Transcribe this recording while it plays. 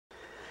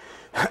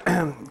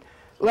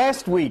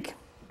Last week,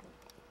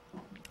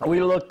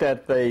 we looked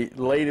at the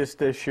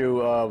latest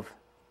issue of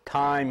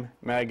Time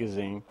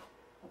magazine,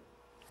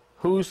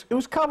 whose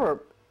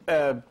cover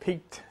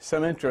piqued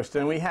some interest,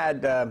 and we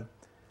had a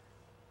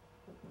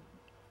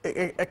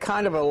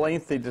kind of a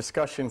lengthy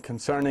discussion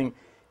concerning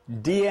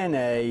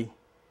DNA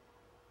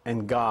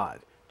and God.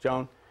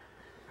 Joan?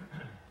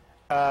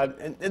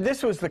 And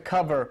this was the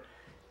cover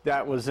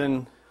that was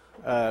in,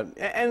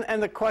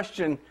 and the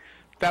question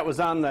that was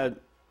on the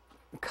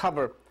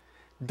cover: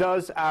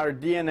 does our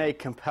DNA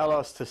compel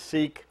us to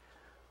seek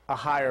a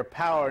higher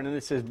power? And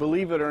it says,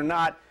 believe it or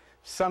not,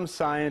 some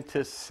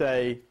scientists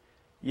say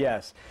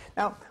yes.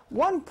 Now,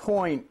 one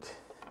point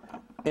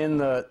in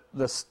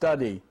the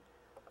study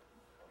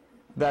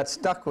that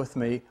stuck with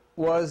me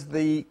was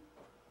the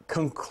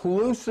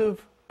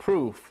conclusive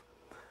proof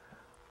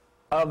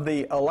of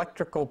the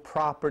electrical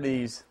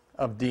properties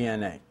of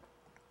DNA.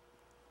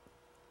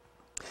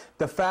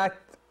 The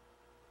fact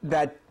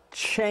that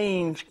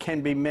change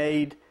can be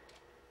made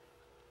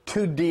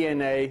to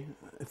DNA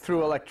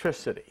through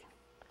electricity.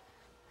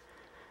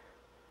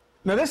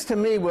 Now, this to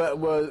me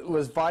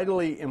was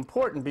vitally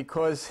important,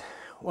 because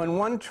when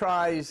one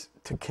tries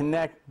to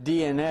connect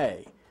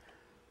DNA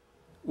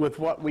with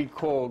what we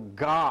call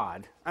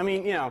God, I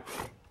mean, you know,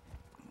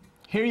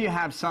 here you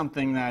have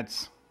something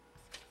that's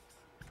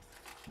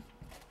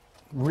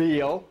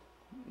real,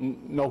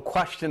 no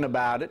question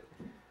about it,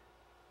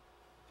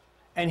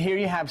 and here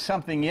you have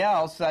something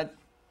else that,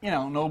 you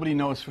know, nobody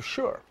knows for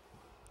sure.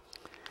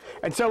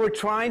 And so we're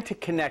trying to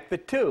connect the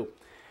two.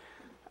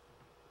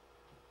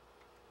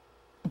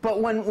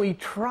 But when we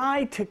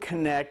try to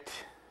connect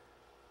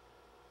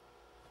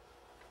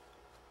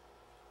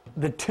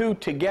the two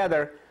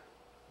together,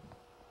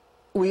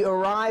 we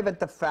arrive at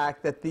the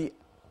fact that the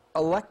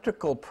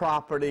electrical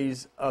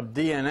properties of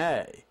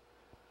DNA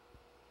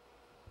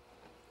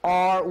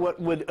are what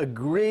would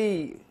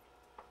agree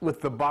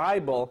with the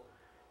Bible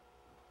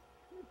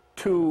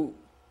to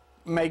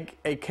make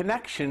a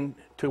connection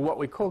to what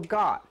we call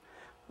God.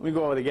 Let me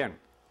go over it again.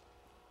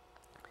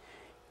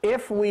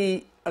 If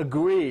we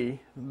agree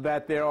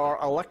that there are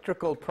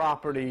electrical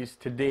properties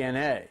to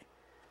DNA,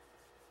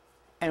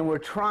 and we're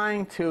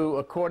trying to,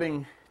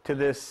 according to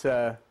this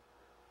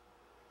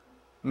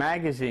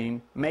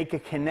magazine, make a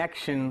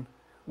connection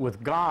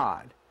with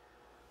God,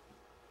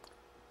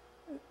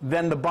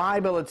 then the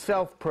Bible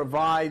itself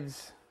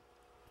provides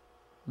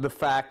the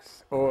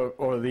facts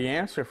or the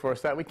answer for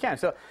us that we can.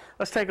 So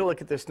let's take a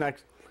look at this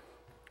next.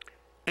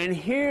 And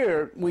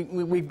here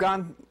we've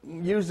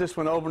used this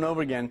one over and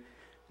over again.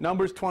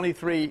 Numbers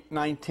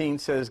 23:19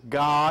 says,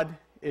 God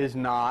is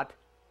not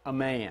a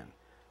man.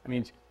 That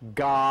means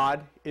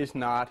God is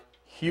not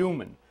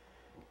human.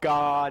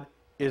 God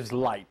is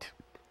light.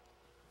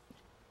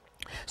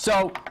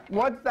 So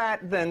what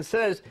that then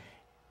says,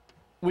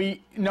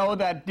 we know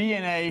that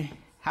DNA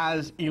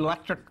has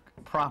electric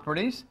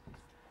properties,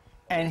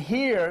 and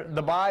here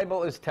the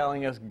Bible is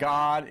telling us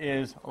God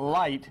is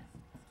light,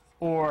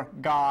 or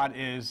God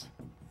is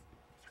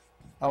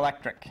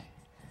electric.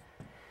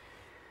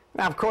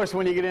 Now, of course,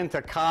 when you get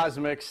into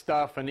cosmic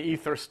stuff and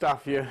ether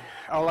stuff,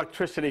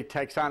 electricity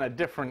takes on a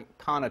different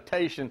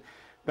connotation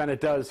than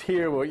it does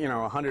here, where, you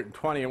know,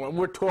 120. And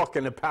we're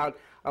talking about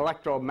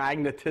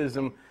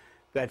electromagnetism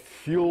that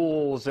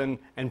fuels and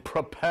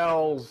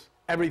propels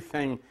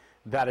everything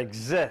that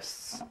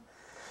exists.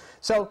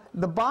 So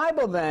the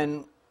Bible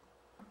then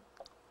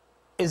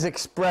is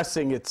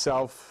expressing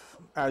itself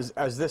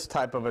as this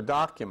type of a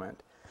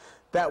document,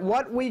 that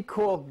what we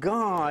call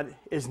God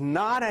is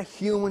not a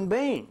human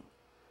being.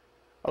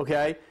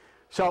 Okay?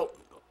 So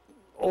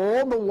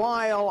all the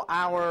while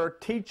our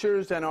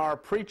teachers and our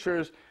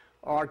preachers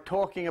are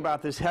talking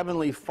about this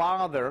Heavenly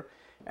Father,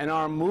 and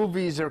our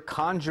movies are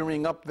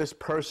conjuring up this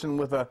person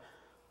with a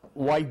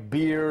white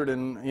beard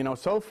and, you know,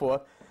 so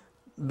forth,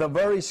 the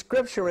very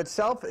Scripture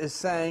itself is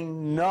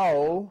saying,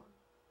 no,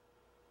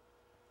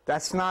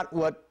 that's not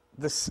what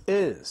this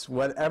is.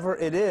 Whatever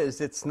it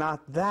is, it's not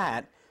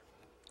that.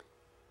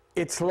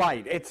 It's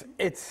light.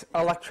 It's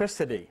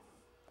electricity.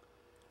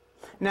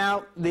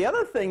 Now, the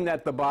other thing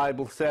that the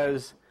Bible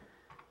says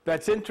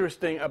that's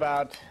interesting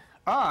about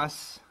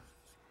us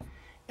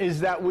is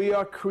that we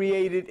are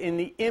created in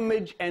the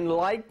image and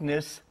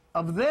likeness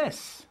of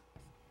this.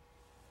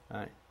 All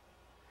right.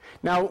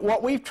 Now,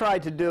 what we've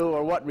tried to do,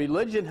 or what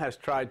religion has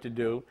tried to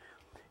do,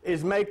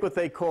 is make what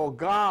they call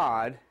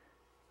God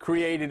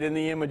created in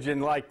the image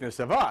and likeness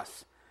of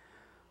us.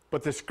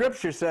 But the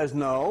Scripture says,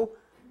 no,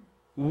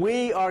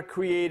 we are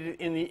created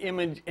in the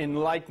image and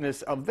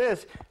likeness of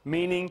this,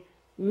 meaning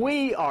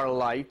we are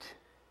light,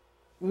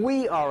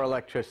 we are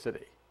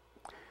electricity.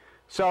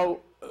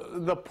 So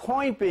the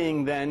point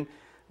being then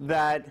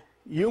that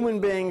human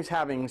beings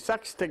having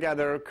sex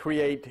together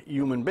create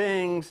human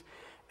beings,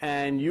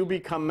 and you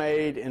become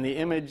made in the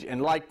image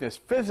and likeness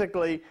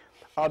physically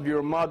of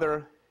your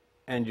mother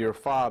and your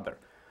father.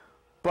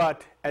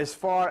 But as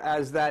far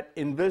as that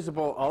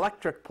invisible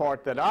electric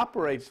part that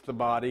operates the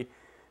body,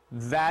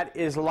 that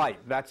is light,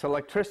 that's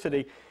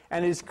electricity.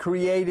 and is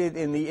created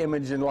in the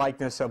image and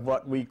likeness of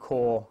what we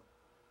call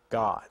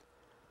God.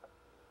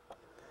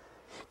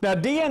 Now,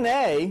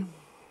 DNA,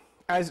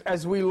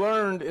 as we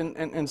learned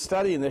in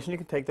studying this, and you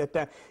can take that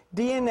down,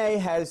 DNA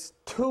has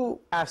two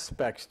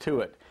aspects to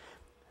it.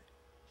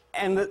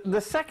 And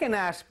the second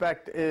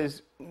aspect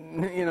is,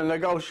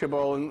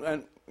 negotiable,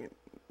 and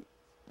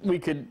we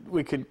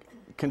could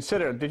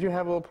consider. Did you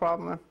have a little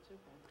problem there?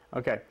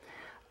 Okay.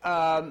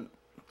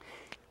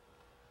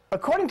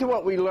 According to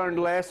what we learned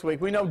last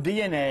week, we know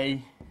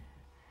DNA,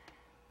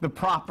 the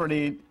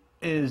property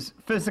is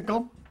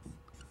physical,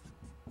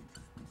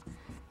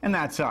 and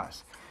that's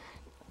us.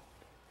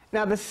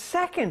 Now, the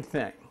second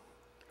thing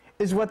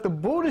is what the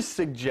Buddhists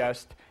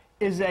suggest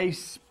is a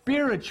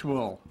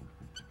spiritual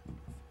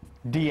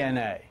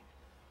DNA.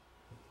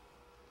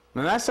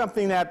 Now, that's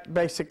something that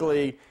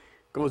basically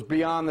goes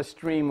beyond the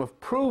stream of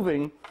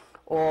proving,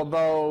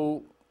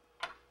 although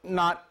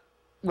not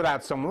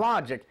without some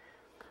logic,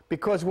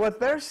 because what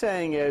they're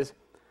saying is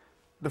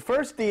the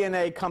first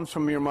DNA comes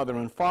from your mother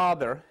and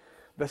father.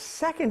 The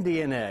second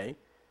DNA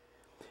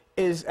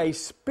is a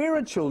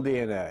spiritual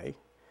DNA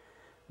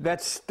that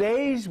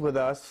stays with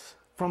us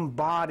from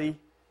body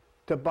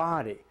to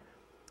body.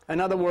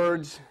 In other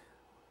words,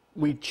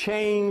 we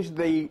change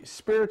the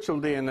spiritual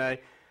DNA,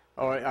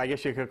 or I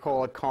guess you could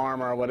call it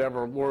karma or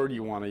whatever word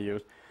you want to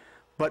use,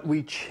 but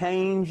we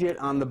change it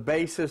on the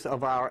basis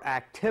of our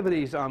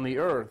activities on the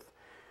earth.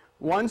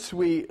 Once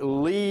we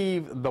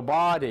leave the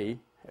body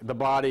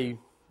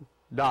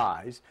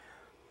dies,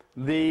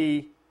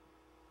 the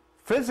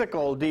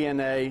physical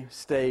DNA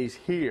stays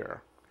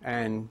here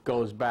and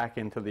goes back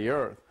into the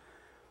earth.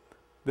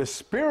 The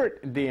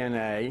spirit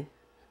DNA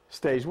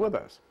stays with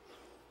us.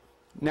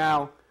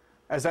 Now,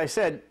 as I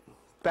said,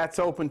 that's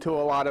open to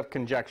a lot of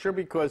conjecture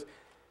because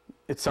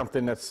it's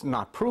something that's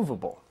not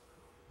provable.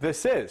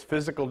 This is.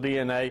 Physical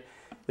DNA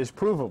is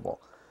provable.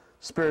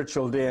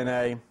 Spiritual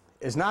DNA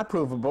is not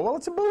provable. Well,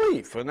 it's a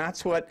belief, and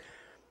that's what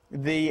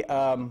the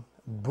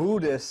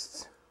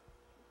Buddhists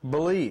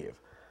believe.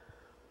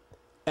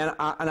 And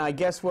I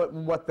guess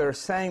what they're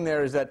saying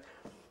there is that,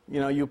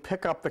 you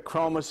pick up the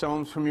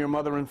chromosomes from your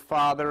mother and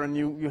father, and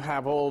you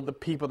have all the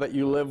people that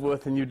you live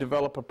with, and you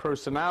develop a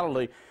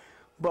personality.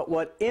 But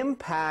what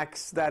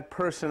impacts that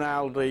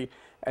personality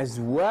as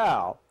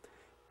well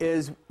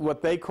is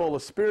what they call the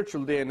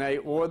spiritual DNA,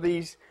 or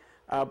these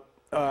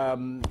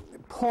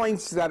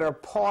points that are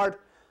part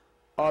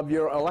of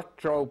your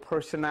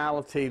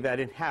electro-personality that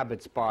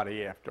inhabits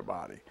body after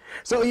body.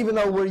 So even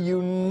though we're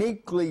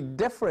uniquely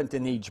different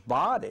in each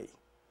body,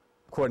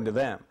 according to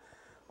them,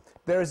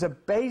 there's a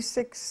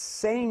basic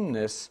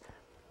sameness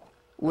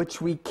which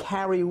we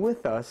carry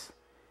with us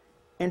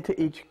into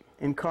each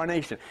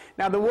incarnation.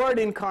 Now, the word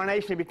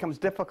incarnation becomes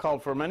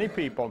difficult for many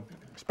people,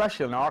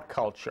 especially in our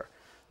culture.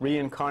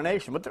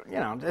 Reincarnation, but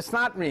it's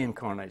not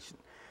reincarnation.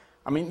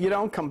 I mean, you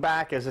don't come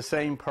back as the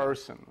same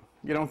person.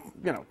 You don't,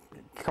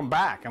 come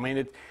back. I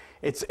mean,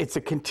 it's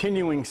a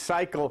continuing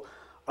cycle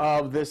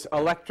of this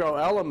electro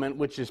element,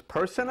 which is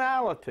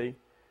personality,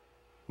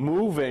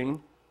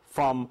 moving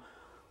from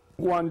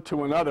one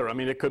to another. I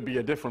mean, it could be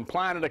a different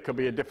planet, it could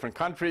be a different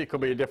country, it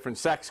could be a different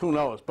sex, who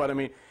knows? But I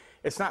mean,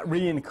 it's not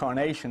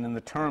reincarnation in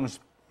the terms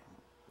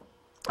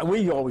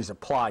we always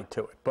apply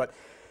to it, but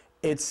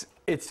it's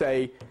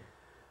a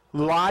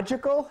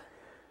logical,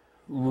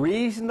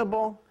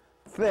 reasonable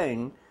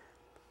thing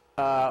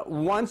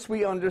once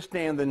we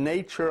understand the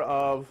nature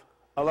of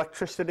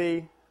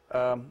electricity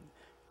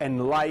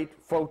and light,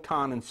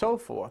 photon, and so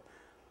forth.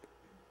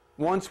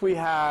 Once we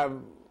have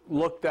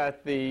looked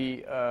at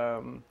the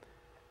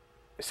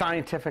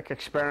scientific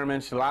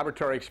experiments,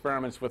 laboratory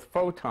experiments with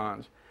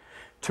photons,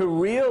 to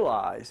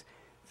realize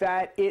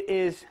that it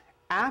is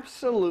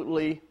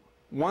absolutely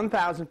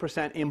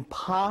 1,000%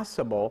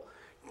 impossible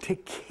to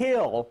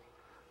kill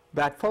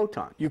that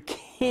photon. You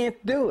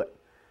can't do it.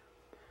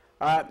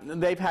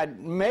 They've had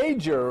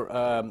major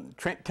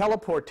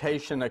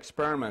teleportation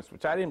experiments,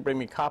 which I didn't bring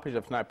me copies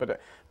of tonight, but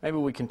maybe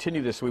we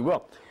continue this, we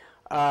will.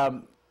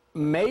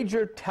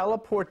 Major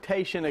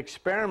teleportation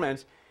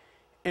experiments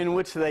in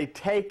which they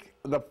take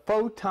the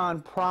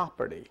photon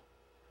property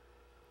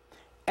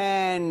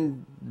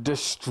and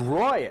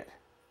destroy it,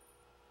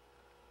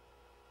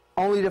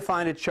 only to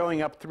find it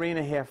showing up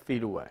 3.5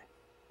 feet away.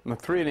 Now,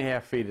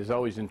 3.5 feet has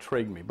always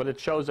intrigued me, but it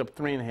shows up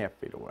 3.5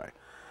 feet away.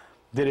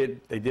 They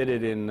did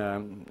it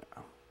in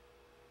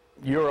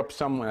Europe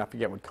somewhere, I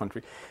forget what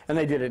country, and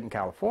they did it in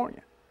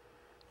California.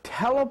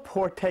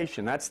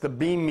 Teleportation, that's the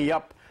beam me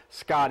up,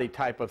 Scotty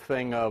type of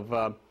thing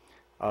of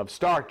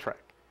Star Trek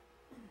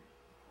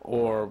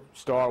or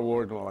Star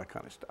Wars and all that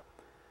kind of stuff.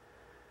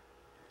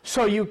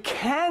 So you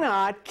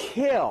cannot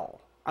kill.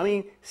 I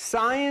mean,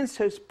 science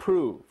has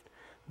proved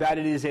that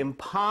it is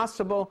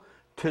impossible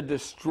to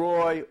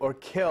destroy or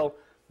kill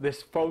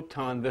this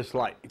photon, this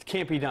light. It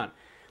can't be done.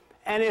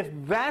 And if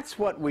that's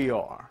what we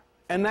are,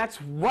 and that's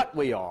what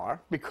we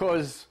are,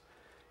 because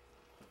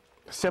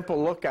a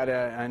simple look at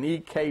an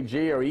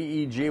EKG or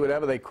EEG,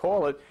 whatever they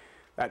call it,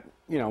 that,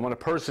 when a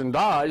person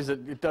dies,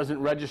 it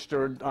doesn't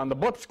register on the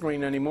blip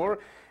screen anymore,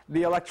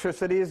 the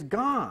electricity is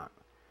gone.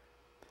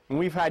 And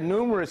we've had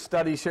numerous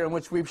studies here in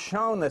which we've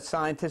shown that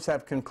scientists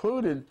have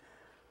concluded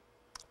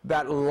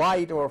that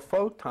light or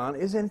photon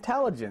is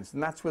intelligence,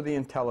 and that's where the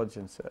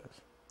intelligence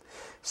is.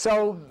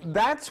 So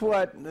that's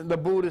what the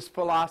Buddhist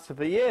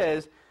philosophy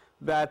is,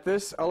 that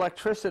this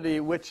electricity,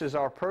 which is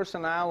our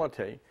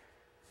personality,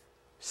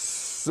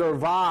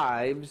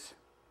 survives,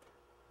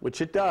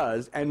 which it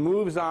does, and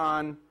moves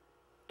on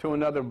to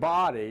another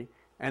body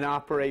and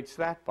operates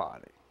that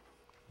body.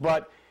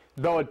 But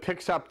though it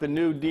picks up the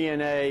new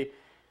DNA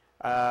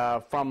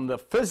from the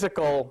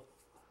physical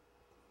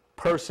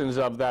persons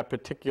of that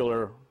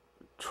particular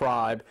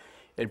tribe,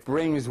 it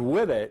brings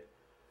with it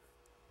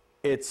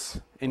its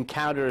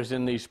encounters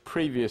in these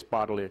previous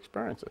bodily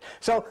experiences.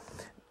 So,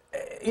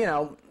 you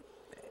know,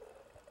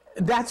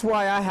 that's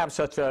why I have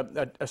such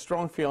a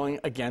strong feeling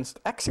against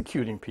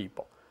executing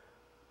people.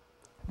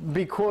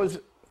 Because,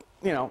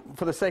 you know,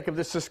 for the sake of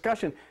this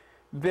discussion,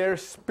 their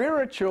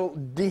spiritual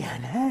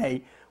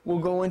DNA will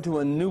go into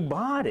a new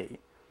body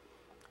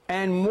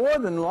and more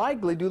than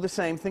likely do the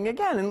same thing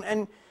again.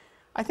 And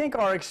I think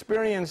our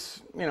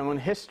experience, you know, in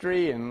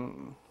history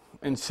and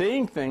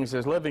seeing things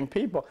as living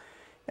people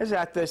is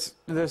that this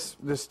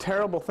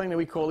terrible thing that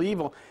we call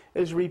evil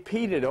is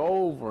repeated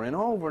over and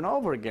over and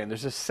over again.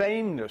 There's a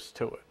sameness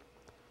to it.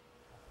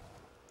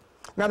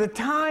 Now, the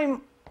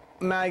Time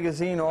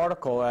magazine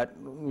article that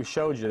we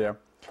showed you there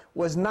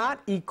was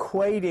not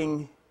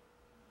equating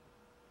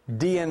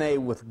DNA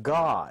with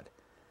God,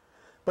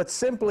 but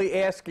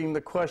simply asking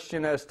the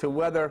question as to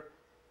whether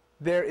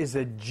there is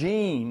a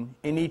gene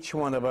in each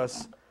one of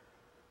us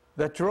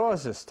that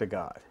draws us to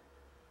God.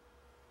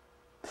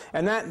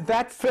 And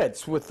that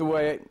fits with the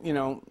way, you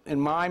know,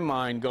 in my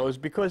mind goes,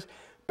 because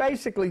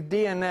basically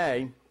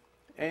DNA,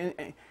 and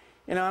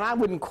you know, and I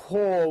wouldn't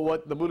call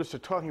what the Buddhists are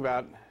talking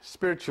about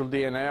spiritual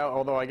DNA,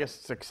 although I guess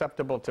it's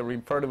acceptable to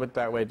refer to it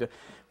that way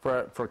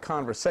for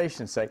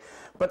conversation's sake.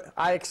 But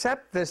I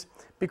accept this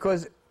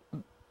because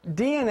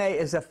DNA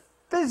is a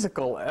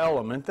physical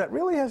element that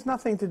really has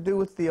nothing to do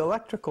with the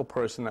electrical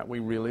person that we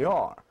really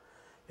are.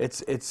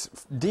 It's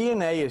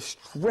DNA is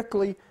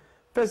strictly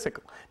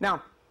physical.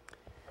 Now,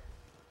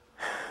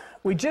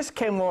 we just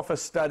came off a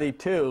study,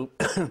 too,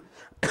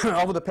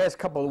 over the past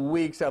couple of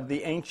weeks of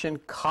the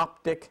ancient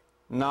Coptic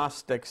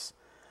Gnostics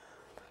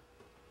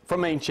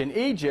from ancient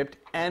Egypt,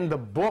 and the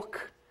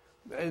book,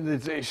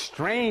 it's a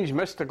strange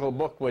mystical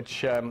book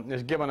which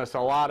has given us a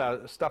lot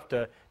of stuff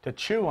to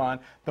chew on,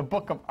 the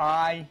book of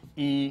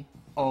I-E-O-U.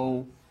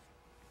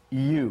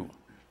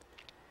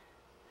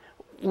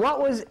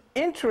 What was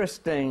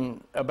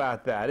interesting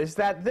about that is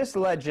that this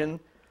legend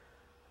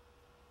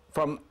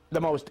from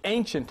the most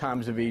ancient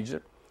times of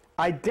Egypt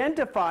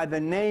identified the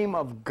name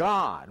of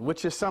God,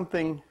 which is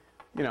something,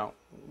 you know,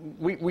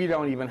 we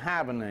don't even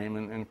have a name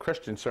in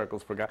Christian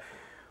circles for God.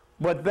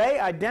 But they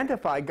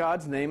identify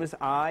God's name as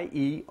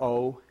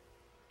I-E-O-U.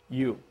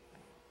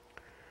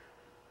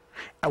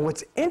 And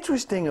what's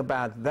interesting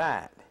about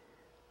that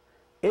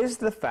is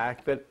the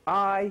fact that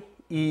I-E-O-U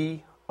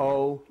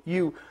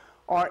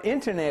are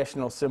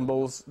international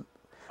symbols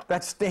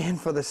that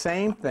stand for the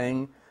same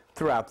thing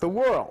throughout the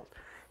world.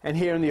 And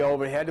here in the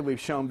overhead that we've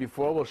shown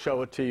before, we'll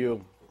show it to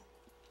you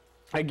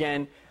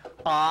again.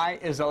 I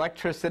is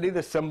electricity,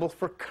 the symbol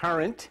for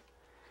current.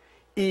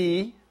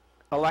 E,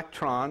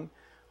 electron.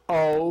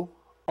 O,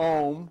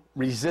 ohm,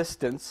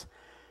 resistance.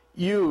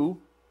 U,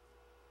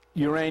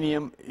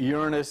 uranium,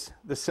 Uranus,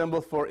 the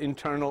symbol for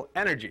internal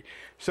energy.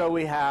 So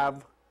we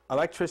have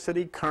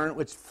electricity, current,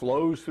 which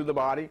flows through the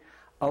body.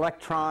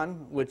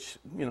 Electron, which,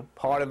 you know,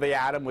 part of the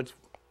atom which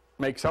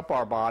makes up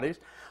our bodies.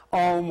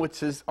 Ohm,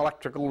 which is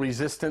electrical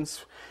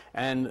resistance,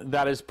 and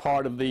that is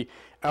part of the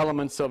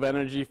elements of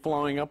energy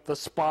flowing up the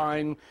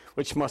spine,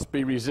 which must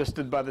be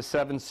resisted by the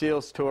 7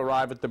 seals to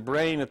arrive at the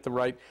brain at the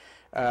right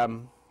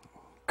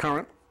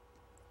current.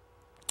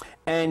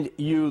 And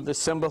U, the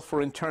symbol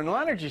for internal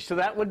energy. So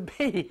that would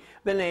be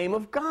the name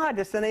of God.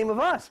 That's the name of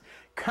us.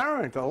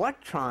 Current,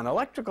 electron,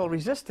 electrical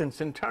resistance,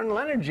 internal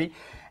energy.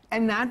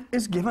 And that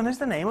is given as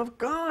the name of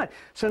God.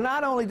 So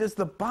not only does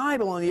the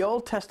Bible in the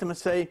Old Testament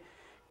say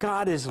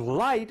God is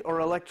light or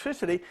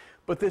electricity,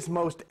 but this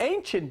most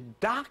ancient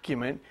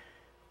document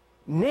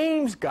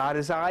names God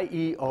as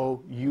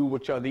I-E-O-U,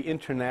 which are the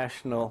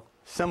international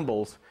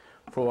symbols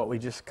for what we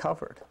just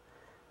covered.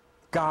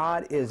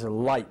 God is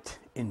light,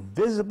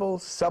 invisible,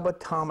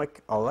 subatomic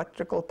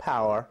electrical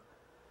power,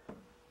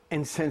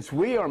 and since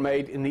we are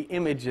made in the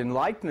image and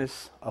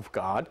likeness of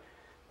God,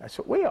 that's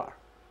what we are.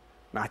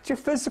 Not your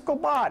physical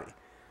body.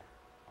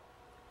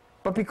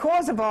 But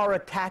because of our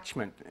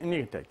attachment, and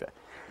you can take that,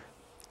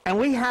 and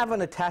we have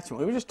an attachment.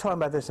 We were just talking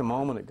about this a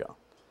moment ago.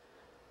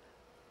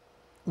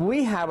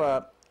 We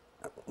have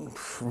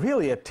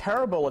really a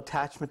terrible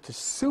attachment to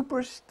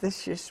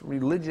superstitious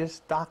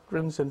religious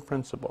doctrines and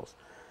principles.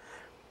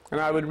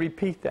 And I would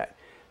repeat that.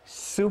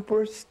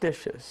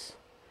 Superstitious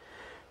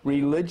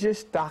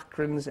religious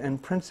doctrines and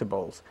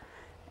principles.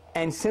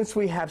 And since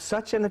we have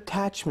such an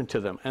attachment to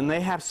them, and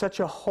they have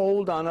such a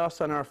hold on us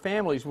and our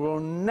families,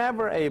 we're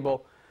never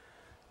able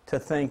to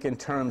think in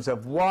terms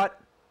of what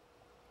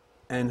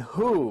and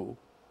who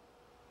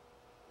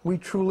we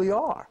truly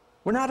are.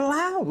 We're not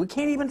allowed. We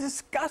can't even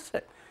discuss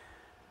it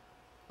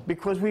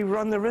because we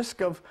run the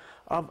risk of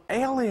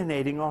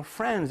alienating our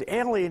friends,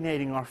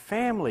 alienating our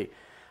family,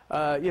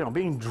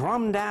 being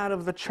drummed out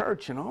of the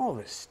church and all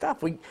this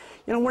stuff. We're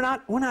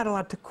not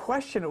allowed to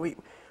question it.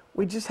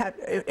 We just have,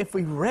 if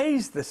we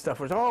raise this stuff,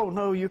 we're, oh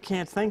no, you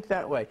can't think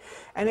that way.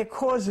 And it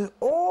causes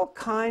all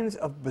kinds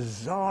of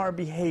bizarre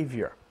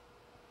behavior.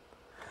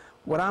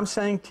 What I'm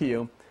saying to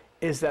you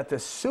is that the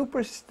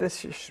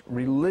superstitious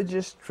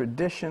religious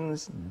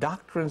traditions,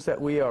 doctrines that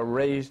we are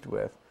raised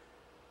with,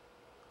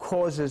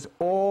 causes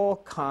all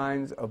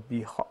kinds of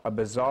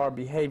bizarre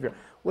behavior,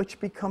 which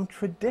become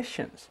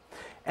traditions.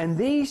 And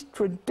these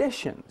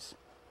traditions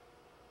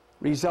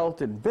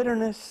result in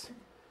bitterness,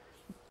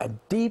 a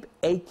deep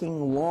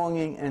aching,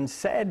 longing, and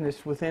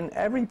sadness within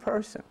every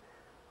person.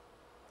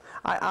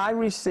 I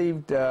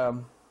received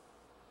an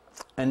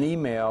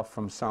email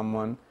from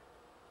someone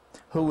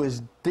who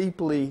was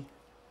deeply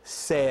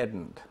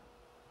saddened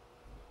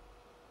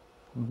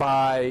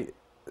by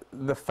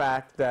the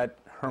fact that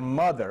her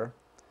mother,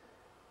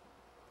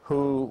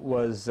 who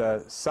was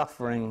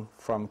suffering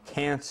from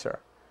cancer,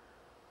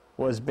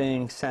 was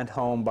being sent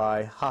home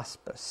by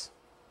hospice.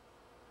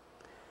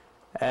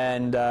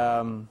 And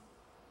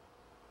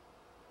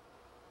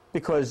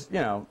because,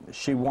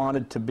 she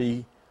wanted to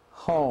be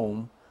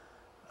home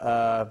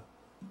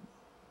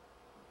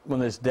when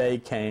this day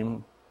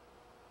came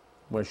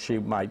where she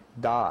might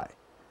die.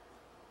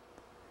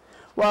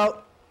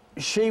 Well,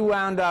 she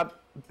wound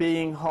up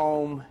being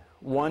home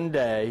one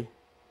day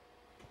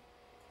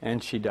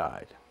and she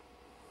died.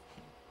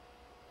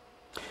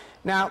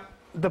 Now,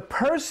 the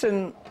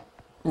person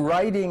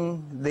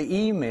writing the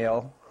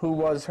email, who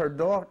was her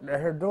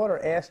daughter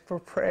asked for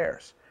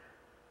prayers.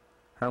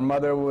 Her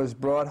mother was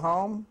brought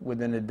home.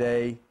 Within a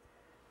day,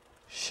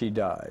 she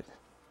died.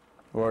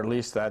 Or at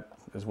least that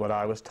is what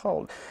I was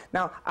told.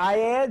 Now,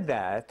 I add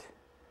that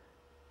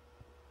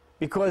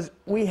because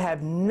we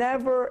have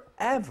never,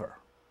 ever,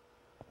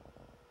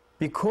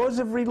 because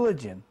of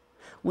religion,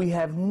 we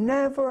have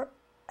never,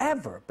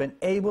 ever been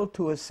able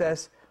to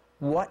assess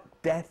what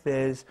death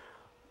is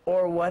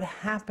or what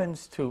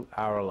happens to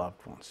our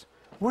loved ones.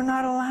 We're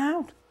not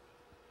allowed.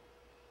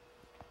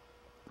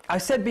 I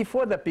said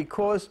before that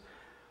because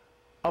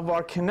of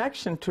our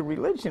connection to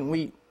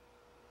religion,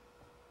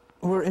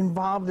 we're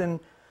involved in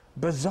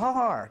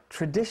bizarre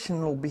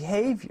traditional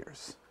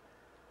behaviors.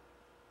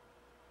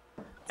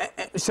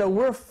 So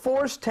we're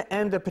forced to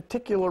end a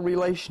particular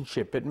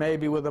relationship. It may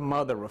be with a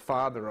mother, a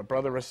father, a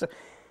brother, a sister.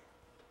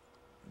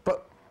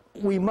 But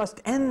we must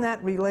end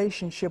that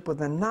relationship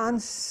with a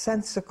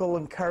nonsensical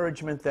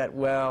encouragement that,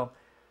 well,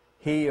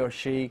 he or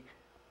she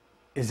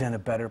is in a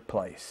better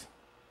place.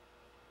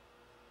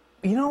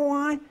 You know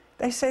why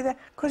they say that?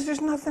 Because there's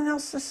nothing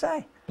else to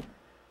say.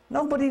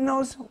 Nobody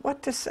knows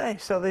what to say.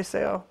 So they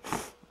say, oh,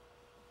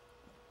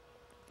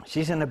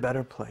 she's in a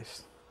better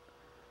place.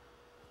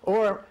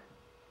 Or,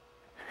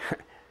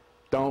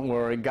 don't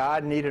worry,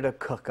 God needed a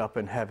cook up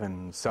in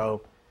heaven,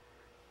 so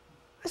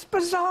it's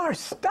bizarre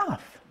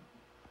stuff.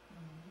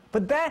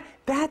 But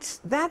that's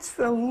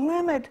the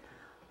limit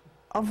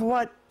of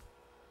what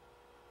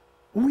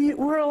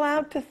we're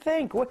allowed to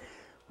think.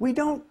 We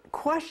don't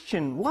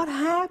question what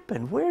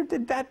happened. Where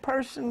did that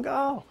person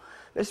go?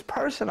 This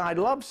person I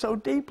love so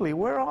deeply,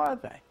 where are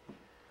they?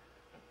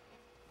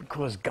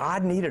 Because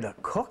God needed a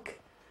cook?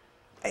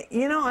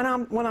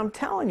 And when I'm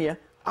telling you,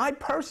 I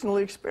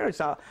personally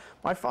experienced.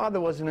 My father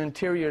was an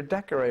interior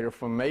decorator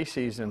for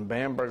Macy's and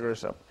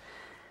Bamberger's.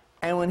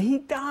 And when he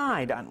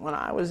died, when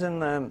I was in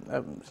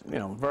the,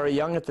 very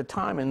young at the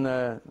time, in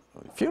the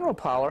funeral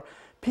parlor,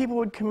 people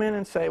would come in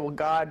and say, well,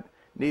 God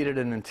needed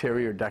an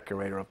interior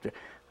decorator up there.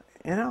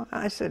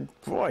 I said,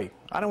 boy,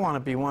 I don't want to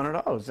be one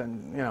of those.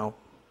 And,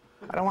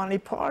 I don't want any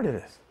part of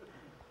this.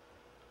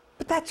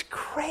 But that's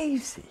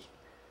crazy.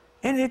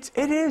 And it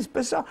is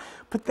bizarre.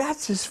 But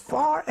that's as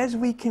far as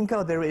we can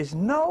go. There is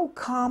no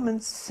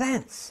common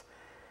sense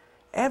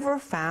ever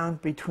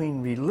found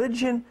between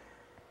religion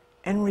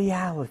and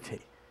reality.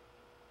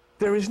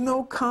 There is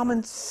no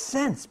common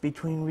sense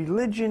between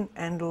religion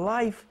and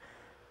life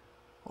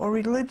or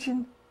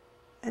religion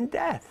and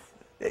death.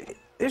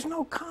 There's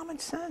no common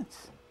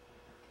sense.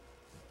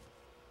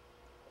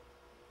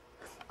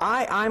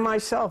 I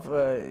myself,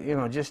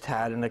 just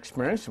had an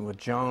experience with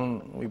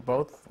Joan. We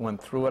both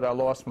went through it. I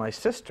lost my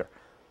sister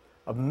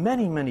of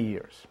many, many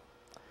years.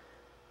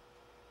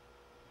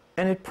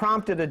 And it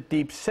prompted a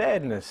deep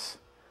sadness.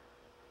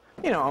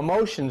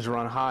 Emotions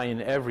run high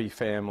in every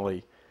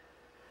family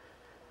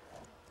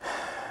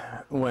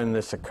when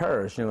this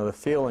occurs. The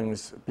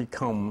feelings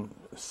become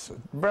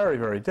very,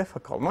 very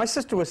difficult. My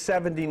sister was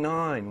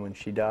 79 when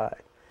she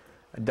died.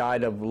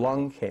 Died of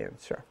lung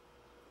cancer.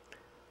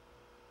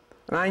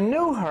 And I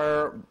knew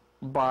her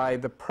by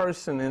the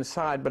person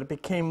inside, but it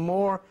became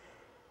more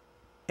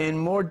and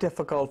more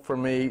difficult for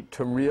me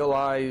to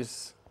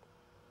realize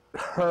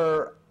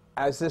her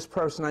as this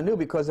person I knew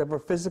because of her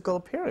physical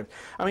appearance.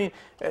 I mean,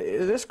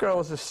 this girl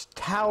was a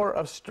tower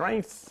of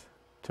strength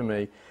to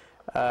me.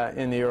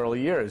 in the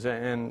early years.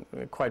 And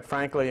quite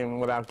frankly, and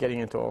without getting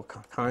into all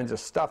kinds of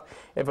stuff,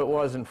 if it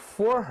wasn't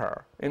for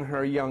her in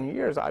her young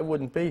years, I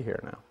wouldn't be here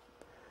now.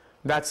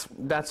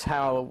 That's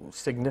how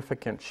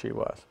significant she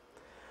was.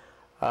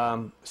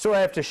 So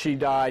after she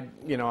died,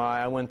 you know,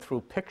 I went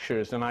through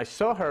pictures, and I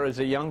saw her as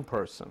a young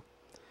person.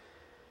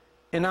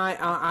 And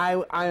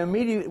I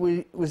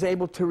immediately was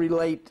able to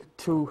relate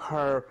to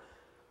her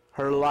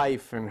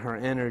life and her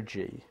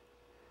energy,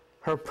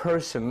 her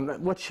person,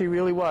 what she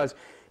really was,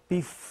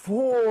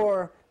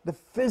 before the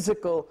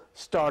physical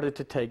started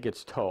to take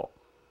its toll.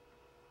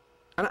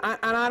 And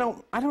I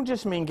don't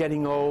just mean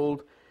getting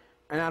old,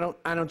 and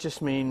I don't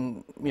just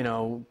mean, you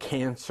know,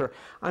 cancer.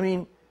 I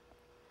mean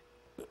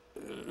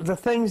the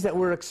things that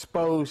we're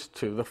exposed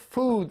to, the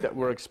food that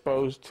we're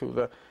exposed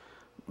to,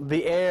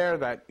 the air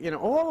that, you know,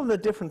 all of the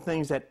different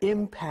things that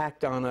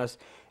impact on us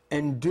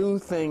and do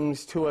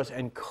things to us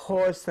and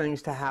cause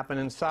things to happen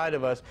inside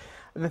of us,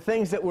 the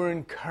things that we're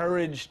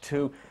encouraged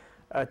to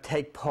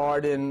take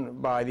part in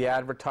by the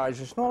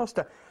advertisers and all that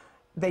stuff,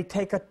 they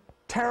take a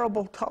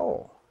terrible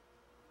toll.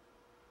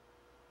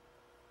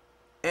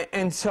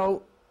 And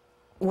so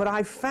what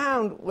I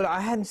found, what I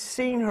hadn't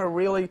seen her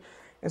really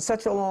in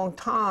such a long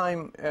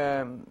time,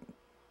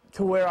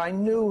 to where I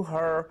knew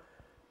her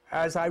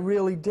as I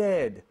really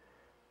did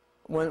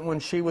when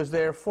she was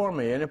there for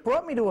me. And it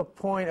brought me to a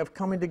point of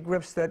coming to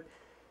grips that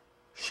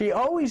she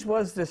always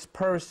was this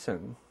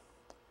person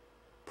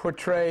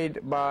portrayed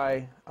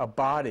by a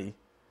body,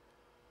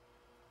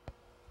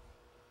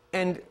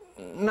 and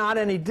not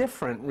any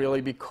different really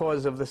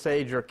because of this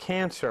age or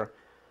cancer.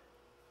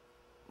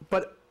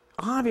 But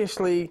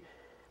obviously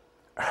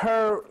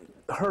her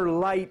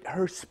light,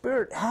 her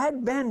spirit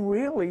had been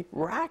really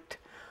racked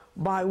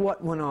by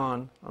what went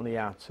on the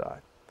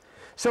outside.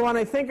 So when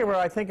I think of her,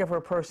 I think of her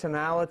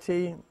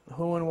personality,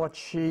 who and what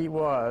she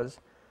was.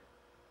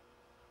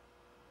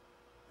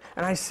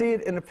 And I see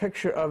it in a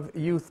picture of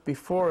youth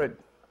before it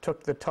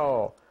took the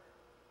toll.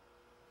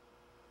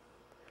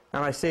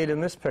 And I see it in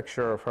this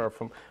picture of her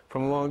from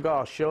long ago.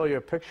 I'll show you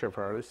a picture of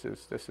her. This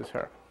is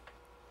her.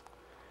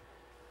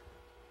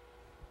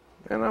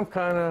 And I'm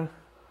kind of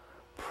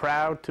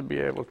proud to be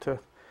able to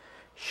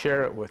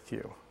share it with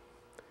you.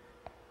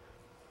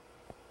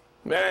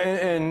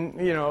 And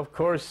you know, of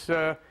course,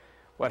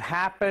 what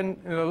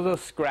happened, you know, those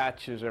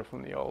scratches are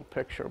from the old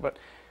picture, but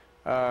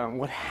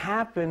what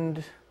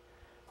happened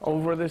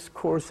over this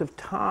course of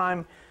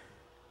time,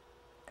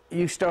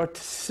 you start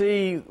to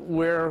see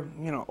where,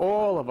 you know,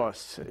 all of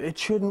us, it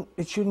shouldn't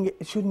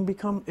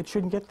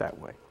get that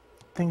way.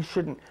 Things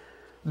shouldn't,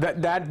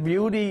 that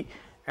beauty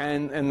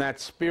and that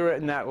spirit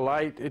and that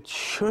light, it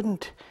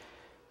shouldn't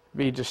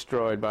be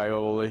destroyed by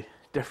all the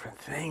different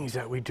things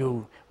that we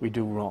do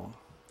wrong.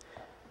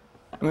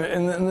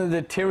 And the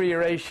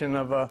deterioration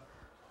of a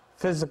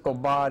physical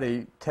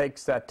body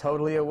takes that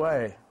totally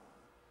away.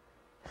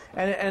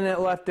 And it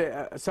left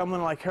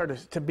someone like her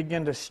to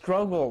begin to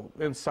struggle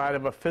inside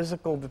of a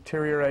physical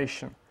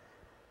deterioration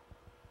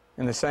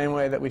in the same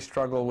way that we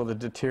struggle with a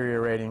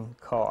deteriorating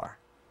car.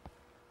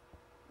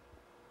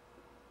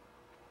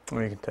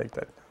 We can take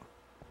that down.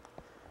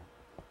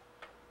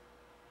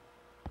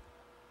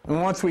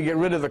 And once we get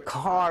rid of the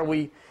car,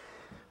 we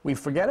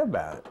forget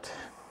about it.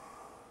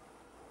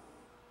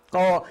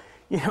 Oh,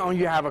 you know,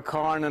 you have a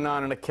car, and then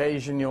on an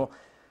occasion you'll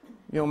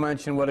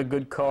mention what a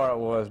good car it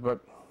was. But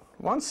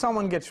once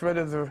someone gets rid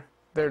of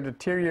their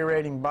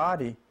deteriorating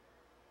body,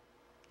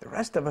 the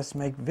rest of us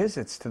make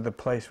visits to the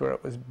place where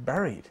it was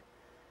buried.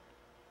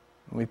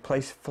 And we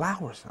place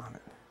flowers on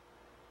it.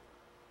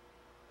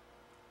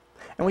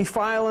 And we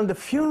file into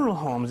funeral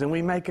homes, and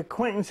we make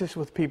acquaintances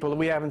with people that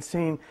we haven't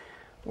seen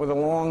for a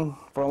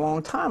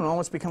long time. It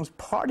almost becomes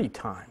party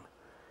time.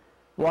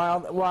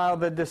 While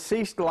the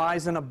deceased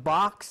lies in a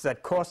box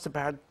that costs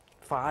about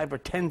 $5,000 or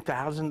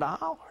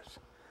 $10,000.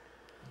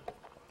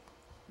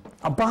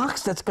 A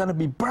box that's going to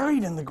be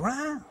buried in the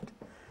ground.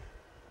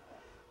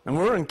 And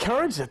we're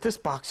encouraged that this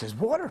box is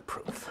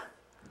waterproof.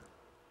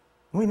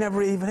 We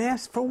never even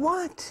asked for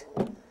what?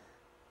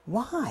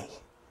 Why?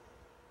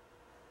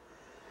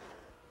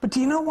 But do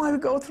you know why we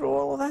go through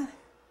all of that?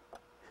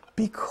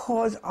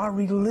 Because our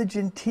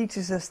religion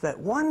teaches us that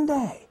one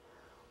day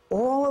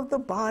all of the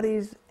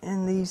bodies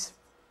in these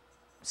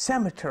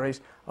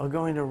cemeteries are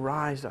going to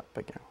rise up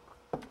again.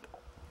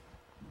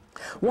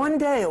 One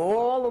day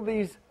all of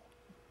these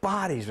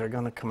bodies are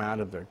going to come out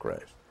of their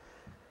graves.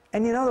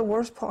 And you know the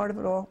worst part of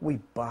it all? We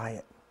buy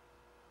it.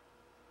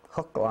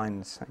 Hook, line,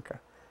 and sinker.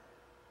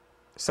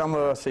 Some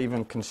of us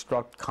even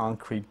construct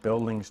concrete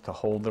buildings to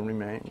hold the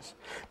remains.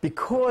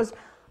 Because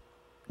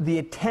the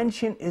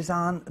attention is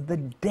on the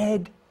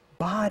dead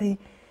body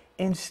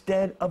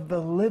instead of the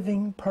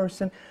living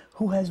person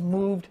who has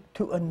moved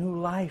to a new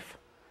life.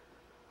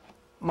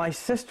 My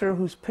sister,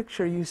 whose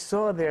picture you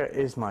saw there,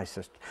 is my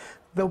sister.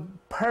 The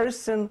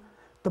person,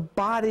 the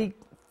body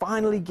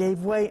finally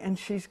gave way, and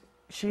she's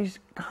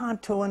gone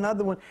to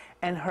another one,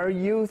 and her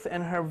youth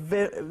and her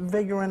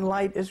vigor and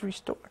light is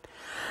restored.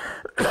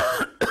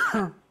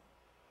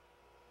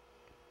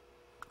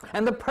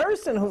 And the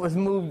person who has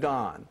moved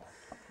on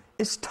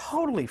is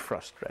totally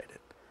frustrated.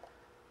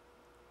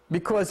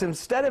 Because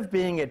instead of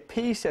being at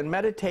peace and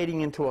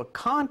meditating into a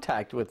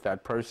contact with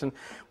that person,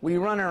 we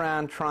run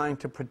around trying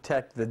to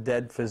protect the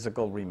dead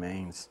physical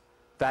remains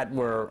that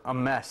were a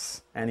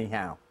mess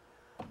anyhow.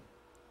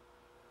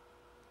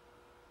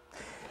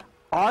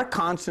 Our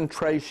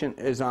concentration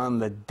is on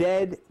the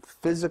dead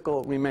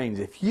physical remains.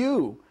 If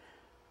you,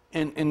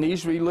 in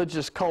these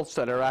religious cults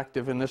that are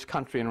active in this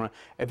country and around,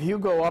 if you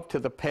go up to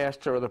the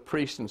pastor or the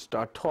priest and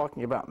start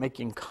talking about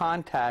making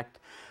contact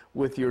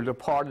with your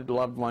departed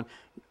loved one,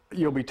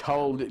 you'll be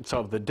told it's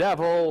of the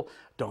devil,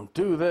 don't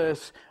do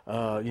this,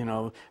 you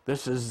know,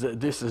 this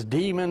is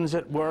demons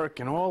at work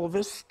and all of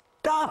this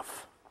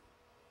stuff.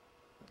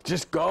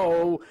 Just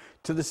go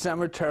to the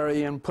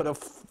cemetery and put an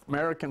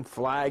American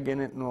flag in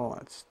it and all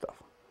that stuff.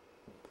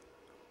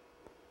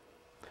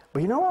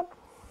 But you know what?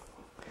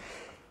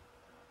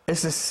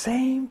 It's the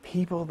same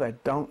people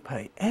that don't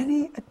pay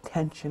any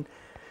attention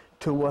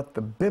to what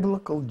the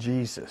biblical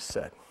Jesus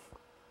said.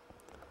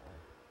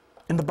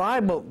 In the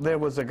Bible, there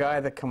was a guy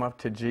that came up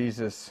to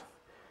Jesus,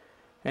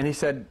 and he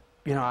said,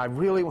 you know, I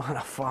really want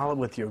to follow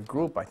with your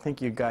group. I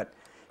think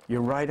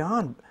you're right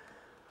on.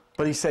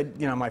 But he said,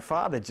 you know, my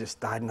father just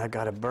died, and I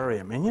got to bury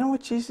him. And you know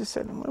what Jesus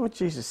said? Look what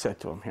Jesus said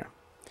to him here.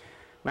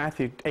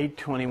 Matthew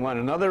 8:21.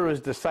 Another of his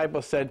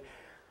disciples said,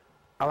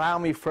 allow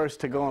me first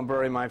to go and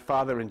bury my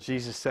father. And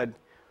Jesus said,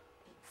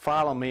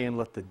 follow me and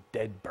let the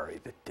dead bury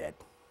the dead.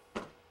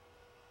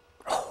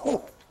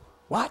 Oh,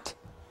 what?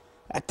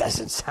 That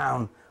doesn't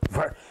sound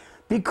very...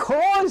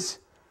 Because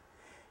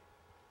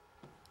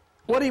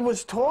what he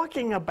was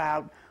talking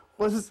about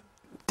was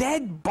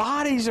dead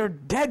bodies are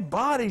dead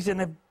bodies,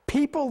 and if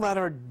people that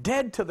are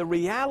dead to the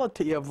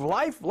reality of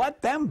life,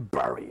 let them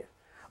bury it.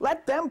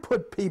 Let them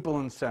put people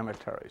in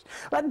cemeteries.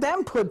 Let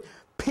them put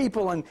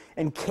people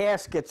in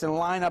caskets and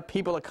line up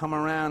people that come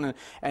around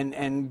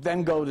and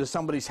then go to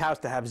somebody's house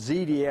to have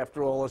ziti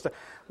after all this stuff.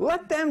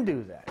 Let them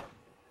do that.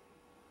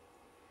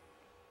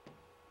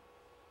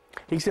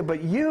 He said,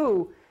 but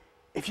you,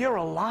 if you're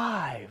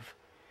alive,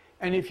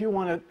 and if you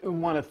want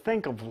to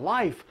think of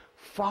life,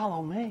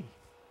 follow me.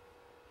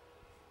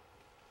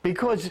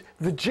 Because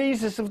the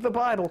Jesus of the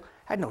Bible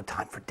had no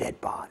time for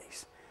dead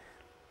bodies.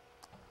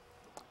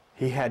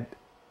 He had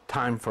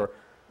time for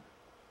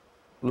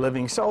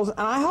living souls. And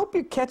I hope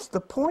you catch the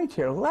point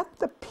here. Let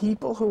the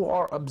people who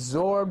are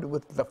absorbed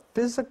with the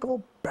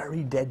physical,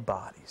 buried dead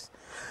bodies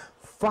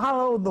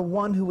follow the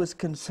one who is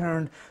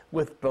concerned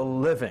with the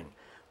living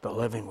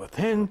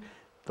within,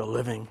 the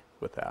living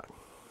without.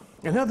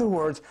 In other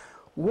words,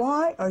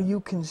 why are you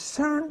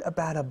concerned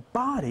about a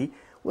body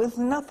with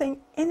nothing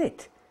in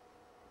it?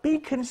 Be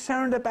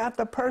concerned about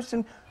the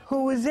person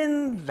who is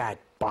in that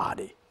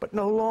body, but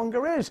no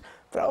longer is.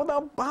 Throw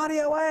the body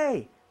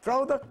away.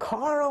 Throw the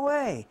car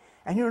away.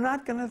 And you're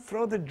not going to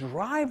throw the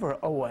driver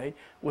away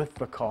with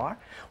the car.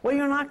 Well,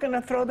 you're not going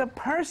to throw the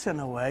person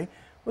away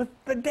with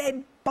the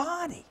dead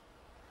body.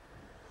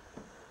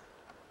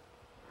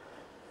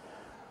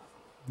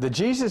 The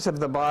Jesus of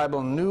the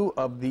Bible knew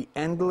of the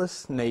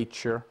endless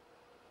nature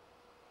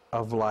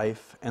of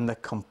life and the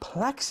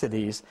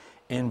complexities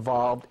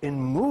involved in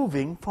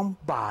moving from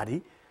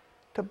body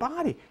to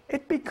body.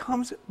 It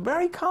becomes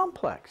very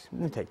complex.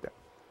 Let me take that.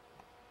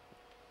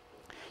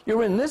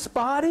 You're in this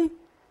body,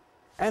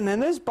 and then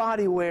this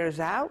body wears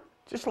out,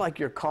 just like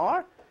your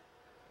car,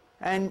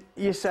 and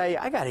you say,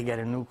 I got to get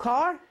a new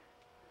car,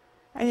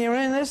 and you're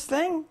in this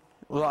thing,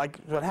 like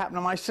what happened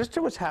to my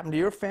sister, what's happened to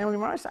your family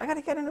members. I got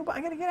to get a new body,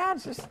 I got to get out.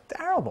 It's just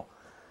terrible.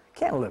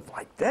 Can't live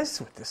like this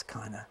with this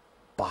kind of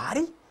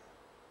body.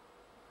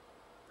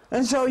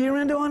 And so you're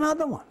into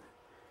another one.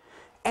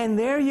 And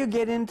there you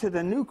get into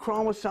the new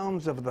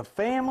chromosomes of the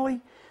family,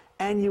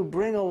 and you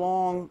bring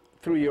along,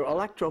 through your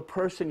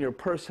electroperson, your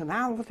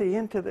personality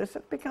into this.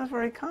 It becomes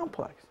very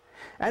complex.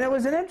 And there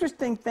was an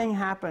interesting thing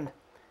happened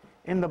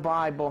in the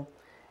Bible.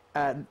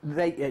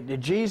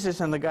 Jesus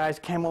and the guys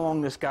came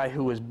along this guy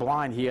who was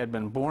blind. He had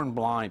been born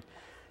blind.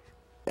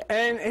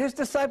 And his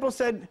disciples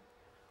said,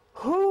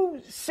 who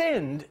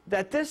sinned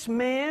that this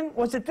man,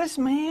 was it this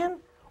man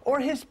or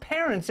his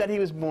parents that he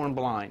was born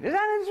blind? Is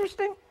that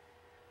interesting?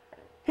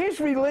 Here's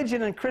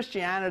religion and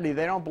Christianity.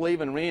 They don't believe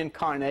in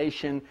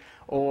reincarnation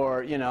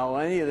or, you know,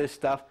 any of this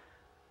stuff.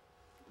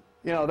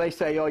 You know, they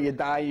say, oh, you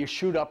die, you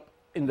shoot up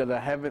into the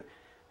heaven.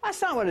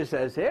 That's not what it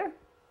says here.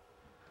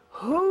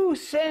 Who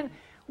sinned?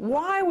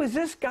 Why was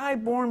this guy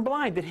born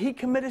blind? Did he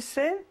commit a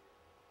sin?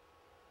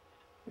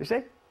 You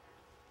see?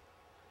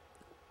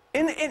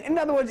 In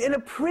other words, in a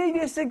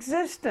previous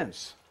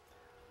existence.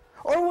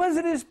 Or was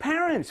it his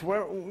parents?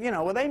 Were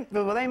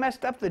they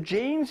messed up the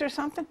genes or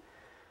something?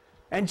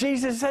 And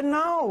Jesus said,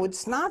 no,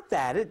 it's not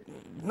that. It's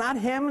not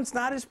him, it's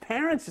not his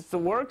parents. It's the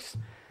works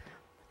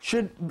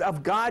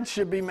of God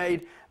should be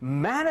made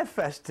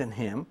manifest in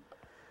him.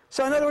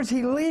 So in other words,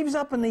 he leaves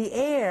up in the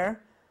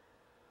air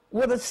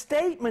with a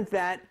statement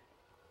that,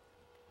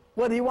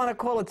 whether you want to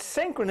call it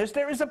synchronous,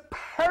 there is a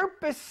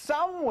purpose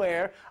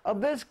somewhere of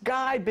this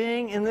guy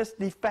being in this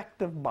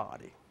defective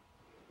body.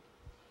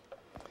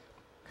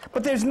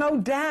 But there's no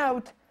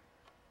doubt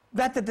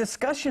that the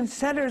discussion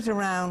centers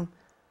around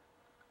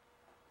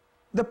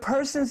the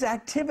person's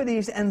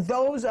activities and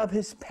those of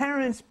his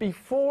parents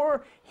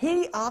before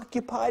he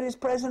occupied his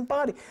present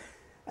body.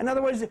 In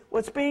other words,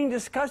 what's being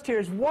discussed here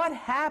is what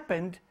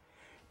happened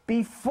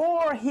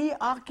before he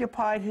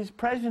occupied his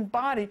present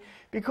body,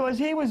 because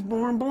he was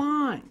born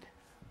blind.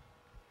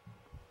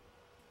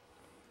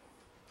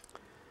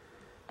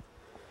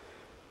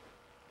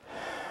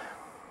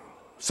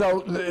 So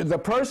the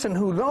person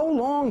who no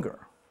longer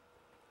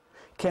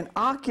can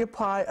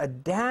occupy a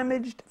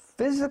damaged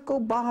physical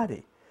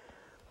body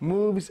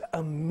moves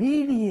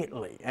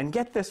immediately, and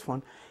get this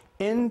one,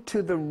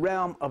 into the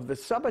realm of the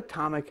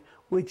subatomic,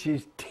 which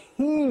is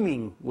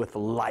teeming with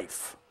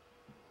life.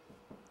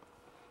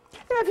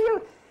 If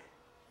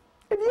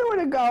you were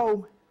to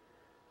go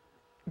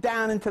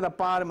down into the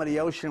bottom of the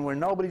ocean where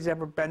nobody's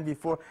ever been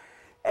before,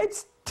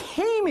 it's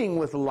teeming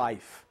with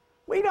life.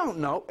 We don't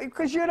know,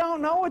 because you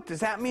don't know it. Does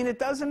that mean it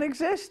doesn't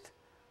exist?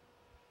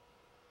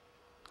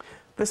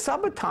 The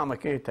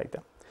subatomic, here, take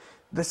that.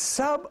 The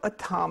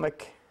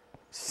subatomic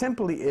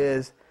simply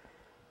is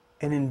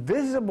an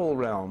invisible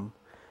realm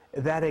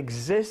that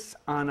exists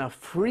on a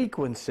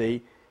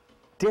frequency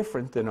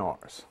different than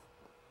ours.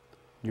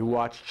 You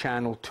watch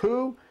Channel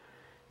 2,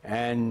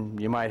 and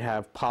you might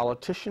have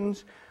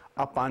politicians.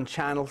 Up on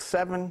Channel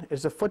 7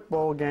 is a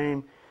football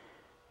game.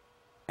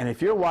 And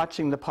if you're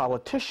watching the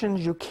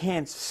politicians, you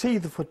can't see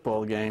the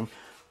football game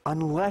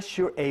unless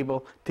you're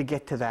able to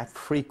get to that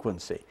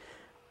frequency.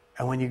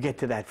 And when you get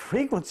to that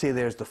frequency,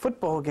 there's the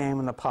football game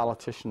and the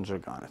politicians are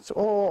gone. It's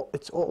all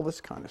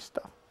this kind of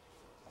stuff.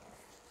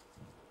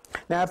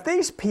 Now, if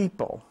these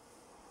people,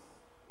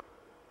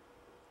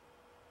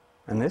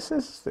 and this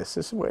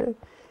is where,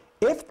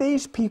 if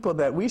these people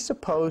that we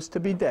suppose to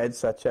be dead,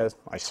 such as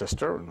my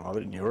sister and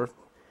other newer,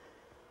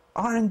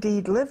 are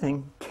indeed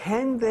living,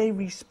 can they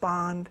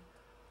respond?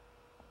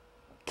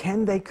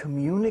 Can they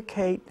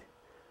communicate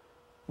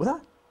with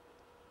us?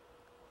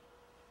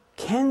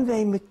 Can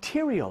they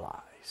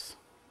materialize?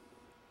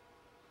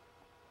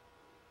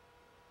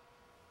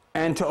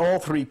 And to all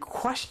three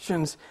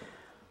questions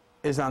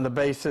is on the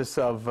basis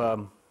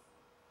of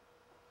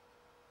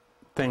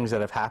things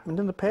that have happened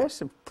in the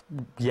past?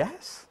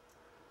 Yes.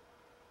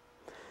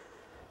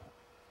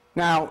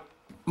 Now,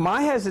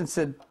 my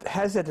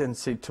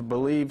hesitancy to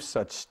believe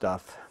such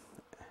stuff,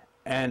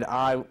 and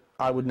I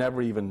would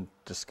never even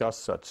discuss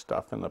such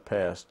stuff in the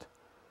past,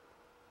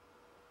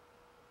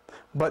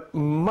 but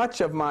much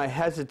of my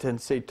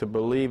hesitancy to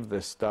believe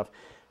this stuff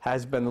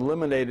has been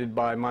eliminated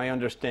by my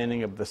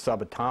understanding of the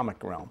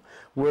subatomic realm,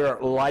 where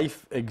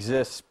life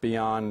exists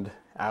beyond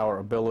our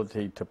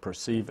ability to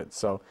perceive it.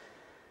 So,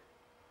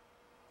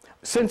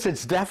 since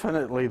it's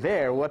definitely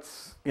there,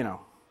 what's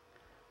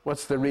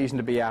the reason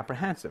to be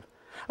apprehensive?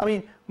 I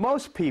mean,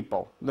 most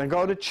people, they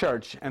go to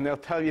church and they'll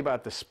tell you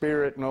about the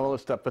spirit and all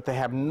this stuff, but they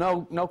have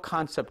no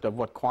concept of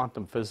what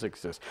quantum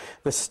physics is.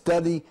 The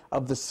study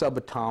of the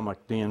subatomic,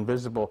 the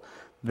invisible,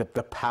 the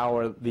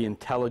power, the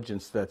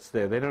intelligence that's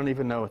there. They don't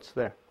even know it's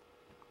there.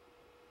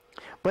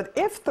 But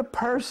if the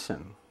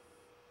person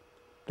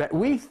that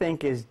we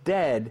think is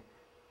dead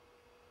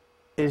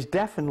is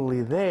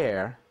definitely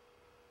there,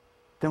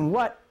 then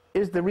what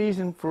is the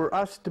reason for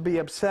us to be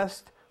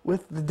obsessed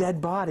with the dead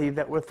body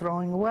that we're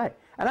throwing away?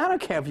 And I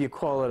don't care if you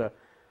call it a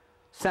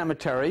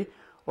cemetery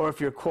or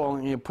if you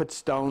put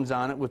stones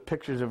on it with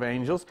pictures of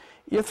angels,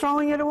 you're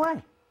throwing it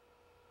away.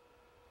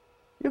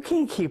 You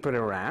can't keep it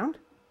around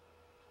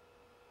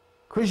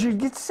because you'd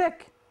get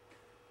sick.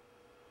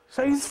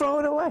 So you throw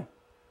it away.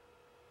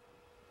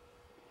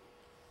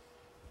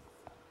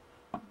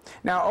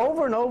 Now,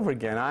 over and over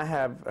again, I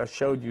have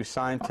showed you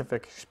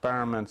scientific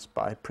experiments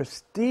by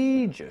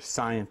prestigious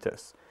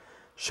scientists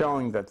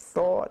showing that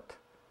thought,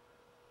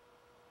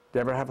 do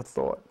you ever have a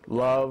thought?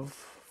 Love,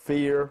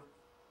 fear,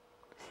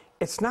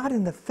 it's not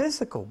in the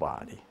physical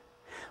body,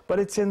 but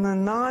it's in the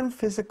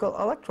non-physical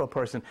electral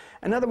person.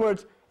 In other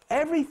words,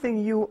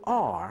 everything you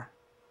are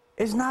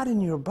is not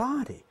in your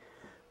body,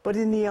 but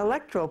in the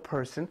electro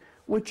person,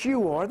 which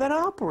you are, that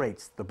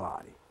operates the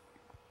body.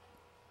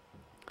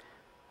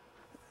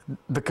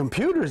 The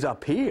computer's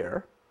up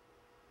here,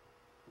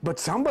 but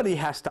somebody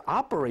has to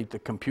operate the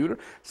computer.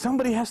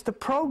 Somebody has to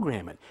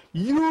program it.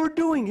 You're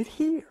doing it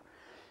here.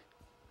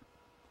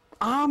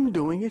 I'm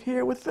doing it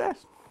here with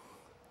this.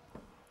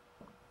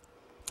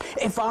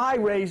 If I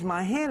raise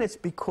my hand, it's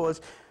because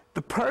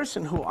the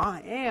person who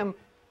I am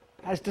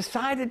has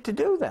decided to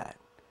do that.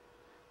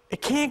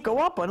 It can't go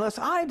up unless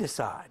I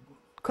decide,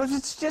 because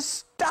it's just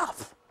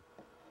stuff.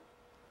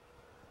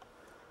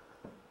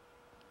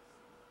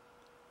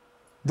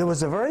 There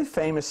was a very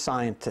famous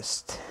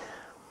scientist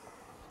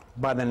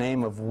by the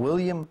name of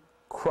William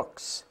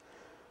Crookes,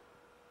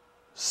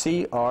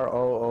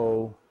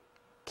 C-R-O-O-K-E-S,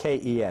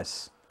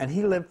 and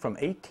he lived from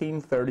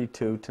 1832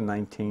 to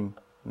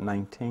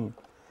 1919.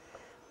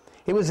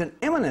 He was an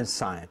eminent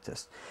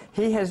scientist.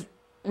 He has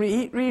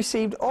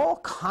received all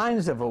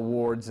kinds of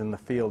awards in the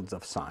fields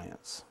of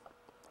science.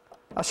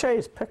 I'll show you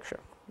his picture.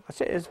 I'll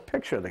show you his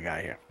picture of the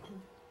guy here.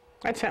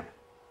 That's him.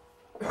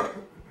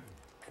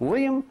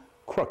 William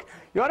Crook.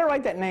 You ought to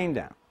write that name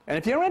down. And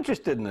if you're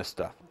interested in this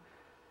stuff,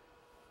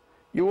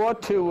 you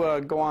ought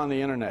to go on the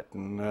internet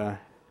and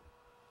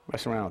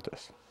mess around with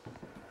this.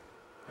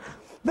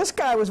 This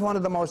guy was one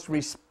of the most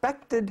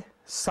respected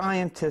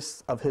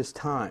scientists of his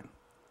time.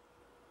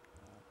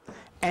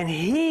 And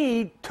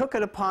he took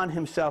it upon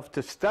himself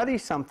to study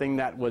something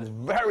that was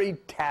very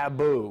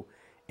taboo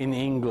in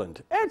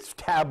England. It's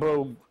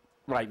taboo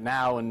right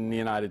now in the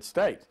United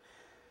States.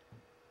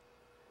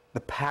 The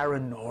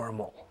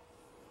paranormal.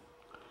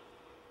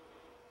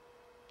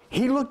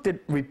 He looked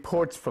at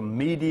reports from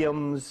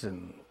mediums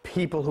and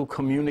people who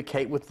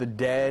communicate with the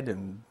dead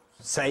and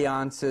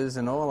seances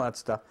and all that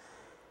stuff.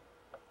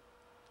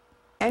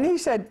 And he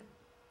said,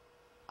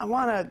 I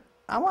want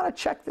to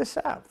check this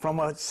out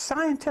from a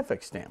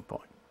scientific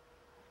standpoint.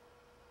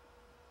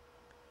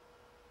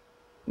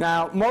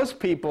 Now, most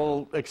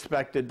people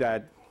expected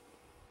that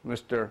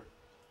wasn't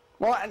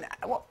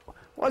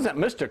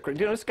Mr. Crookes.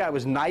 You know, this guy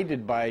was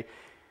knighted by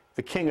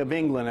the King of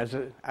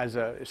England as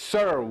a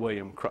Sir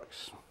William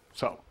Crookes.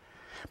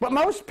 But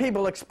most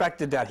people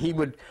expected that he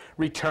would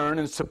return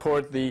and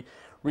support the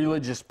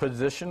religious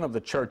position of the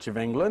Church of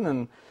England,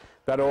 and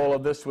that all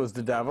of this was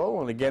the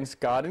devil and against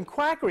God and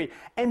quackery.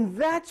 And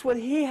that's what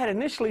he had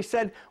initially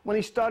said when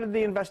he started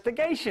the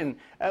investigation.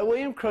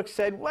 William Crookes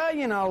said, well,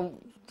 you know,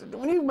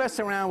 when you mess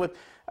around with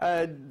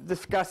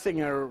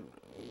discussing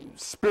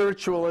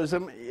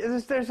spiritualism,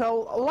 there's a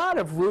lot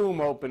of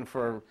room open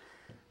for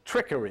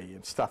trickery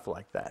and stuff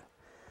like that.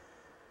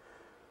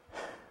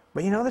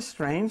 But you know, the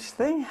strange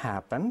thing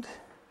happened.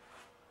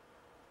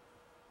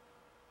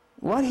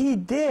 What he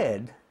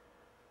did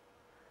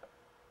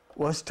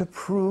was to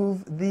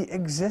prove the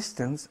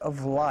existence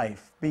of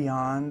life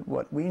beyond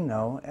what we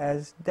know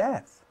as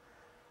death.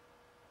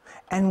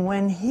 And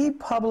when he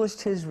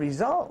published his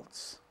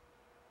results,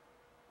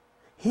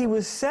 he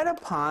was set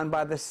upon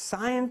by the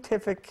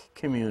scientific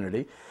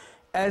community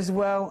as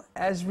well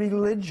as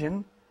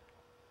religion,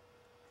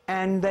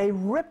 and they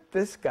ripped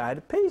this guy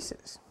to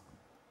pieces.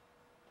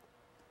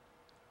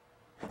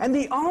 And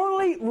the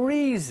only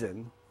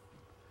reason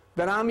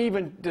that I'm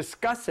even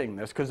discussing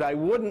this, because I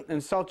wouldn't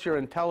insult your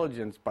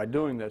intelligence by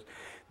doing this,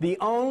 the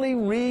only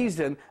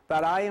reason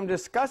that I am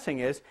discussing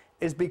is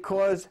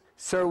because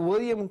Sir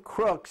William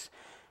Crookes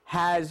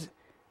has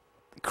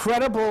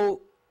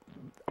credible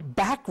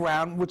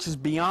background which is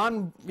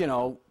beyond, you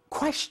know,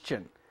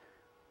 question.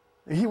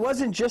 He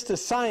wasn't just a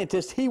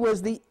scientist, he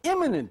was the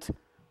eminent,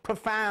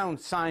 profound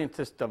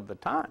scientist of the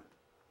time.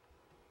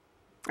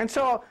 And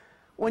so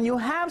when you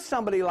have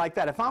somebody like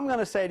that, if I'm going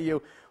to say to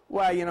you,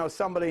 well, you know,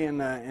 somebody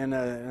in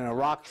a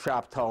rock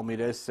shop told me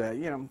this,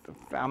 you know,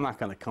 I'm not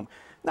going to come.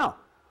 No,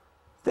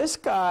 this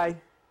guy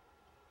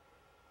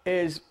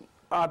is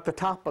at the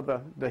top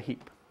of the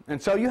heap.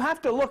 And so you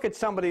have to look at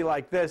somebody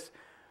like this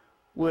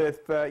with,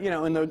 you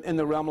know, in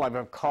the realm like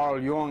of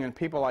Carl Jung and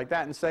people like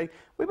that and say,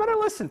 we better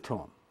listen to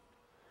him.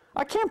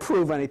 I can't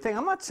prove anything.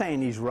 I'm not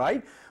saying he's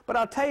right, but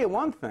I'll tell you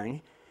one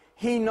thing.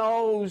 He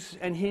knows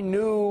and he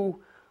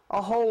knew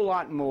a whole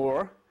lot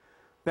more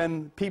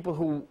than people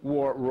who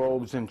wore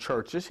robes in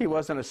churches. He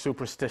wasn't a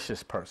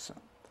superstitious person.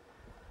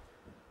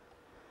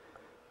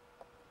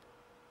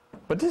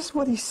 But this is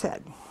what he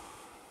said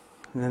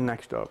in the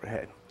next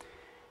overhead.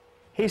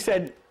 He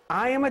said,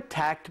 I am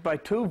attacked by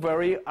two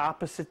very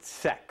opposite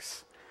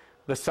sects,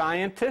 the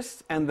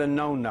scientists and the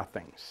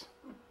know-nothings.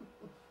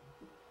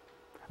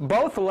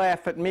 Both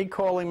laugh at me,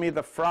 calling me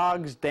the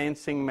frog's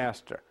dancing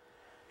master.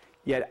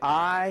 Yet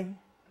I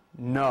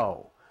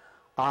know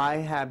I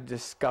have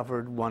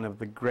discovered one of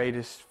the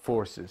greatest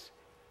forces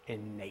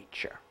in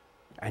nature.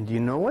 And do you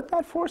know what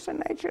that force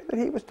in nature that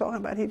he was talking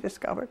about he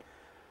discovered?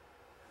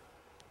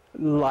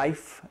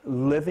 Life,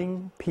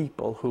 living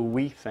people who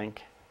we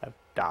think have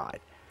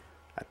died.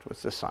 That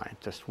was the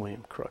scientist,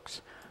 William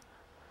Crookes.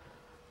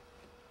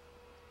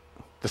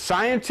 The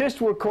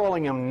scientists were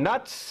calling him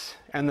nuts,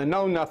 and the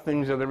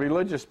know-nothings are the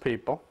religious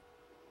people.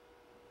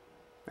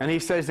 And he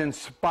says, in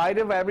spite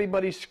of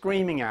everybody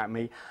screaming at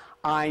me,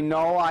 I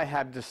know I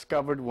have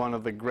discovered one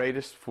of the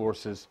greatest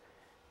forces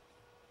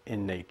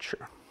in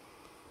nature.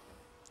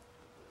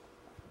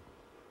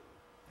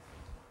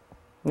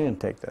 You can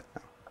take that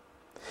now.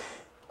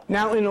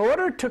 Now, in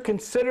order to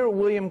consider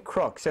William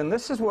Crookes, and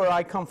this is where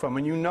I come from,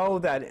 and you know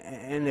that,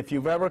 and if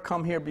you've ever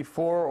come here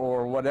before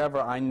or whatever,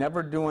 I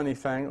never do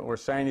anything or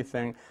say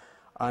anything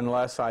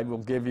unless I will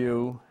give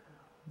you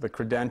the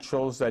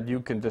credentials that you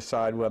can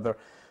decide whether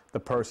the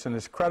person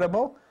is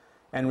credible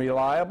and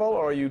reliable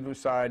or you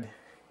decide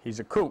he's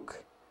a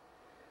kook.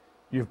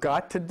 You've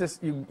got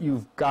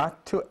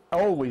to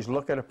always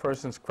look at a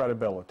person's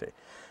credibility.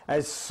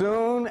 As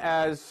soon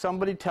as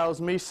somebody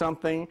tells me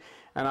something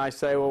and I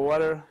say, well,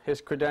 what are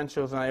his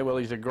credentials? And I say, well,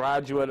 he's a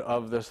graduate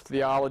of this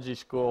theology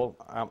school,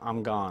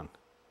 I'm gone.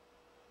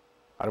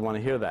 I don't want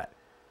to hear that.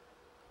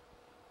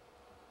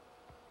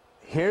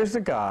 Here's a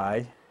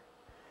guy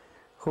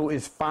who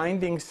is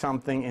finding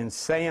something in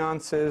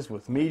seances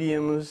with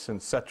mediums,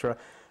 etc.,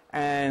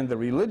 and the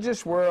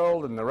religious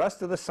world and the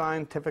rest of the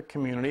scientific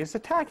community is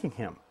attacking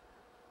him.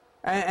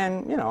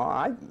 And you know,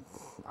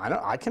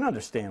 I can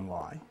understand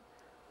why.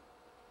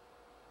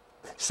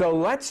 So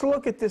let's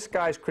look at this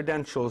guy's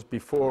credentials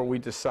before we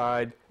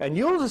decide, and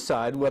you'll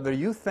decide whether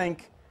you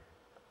think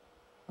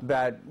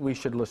that we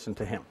should listen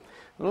to him.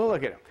 We'll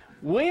look at him.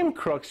 William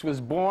Crookes was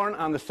born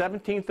on the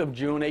 17th of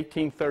June,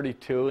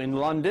 1832 in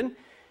London.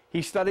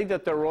 He studied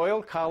at the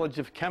Royal College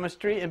of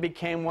Chemistry and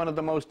became one of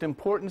the most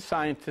important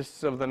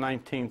scientists of the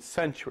 19th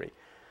century,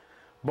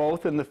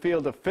 both in the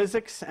field of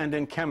physics and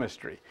in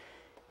chemistry.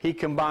 He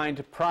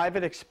combined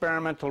private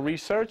experimental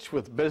research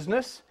with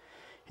business.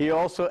 He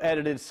also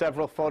edited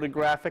several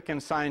photographic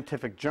and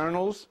scientific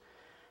journals.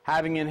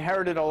 Having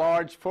inherited a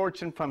large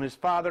fortune from his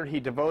father,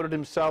 he devoted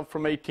himself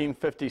from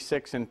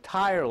 1856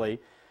 entirely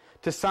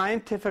to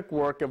scientific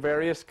work of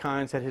various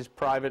kinds at his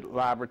private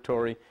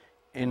laboratory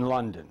in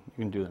London.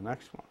 You can do the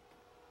next one.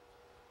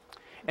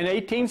 In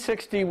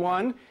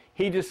 1861,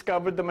 he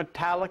discovered the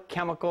metallic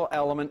chemical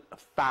element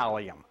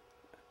thallium.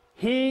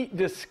 He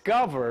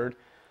discovered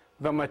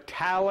the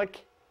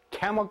metallic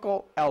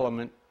chemical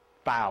element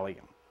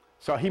thallium.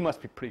 So he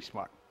must be pretty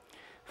smart.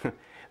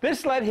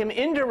 This led him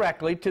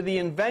indirectly to the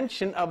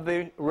invention of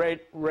the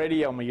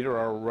radiometer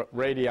or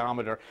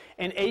radiometer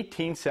in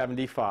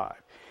 1875.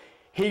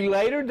 He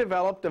later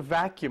developed a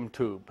vacuum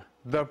tube,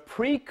 the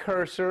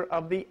precursor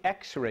of the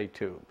X-ray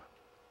tube.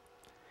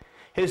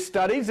 His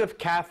studies of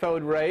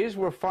cathode rays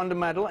were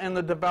fundamental in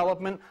the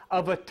development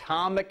of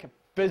atomic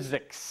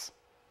physics.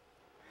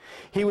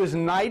 He was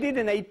knighted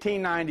in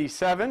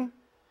 1897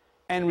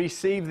 and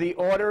received the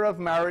Order of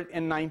Merit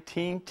in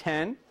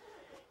 1910.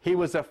 He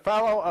was a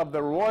Fellow of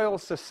the Royal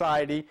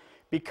Society,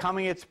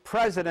 becoming its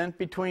president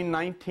between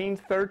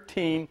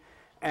 1913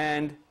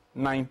 and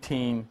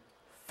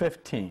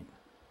 1915.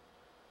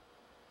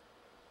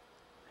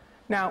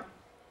 Now,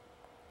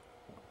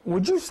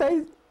 would you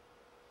say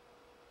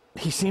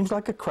he seems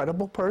like a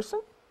credible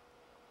person?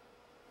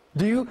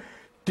 Do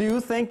you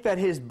think that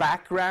his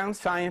background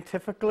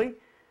scientifically,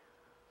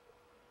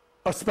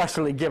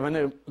 especially given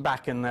it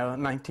back in the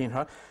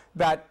 1900s,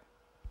 that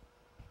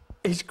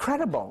he's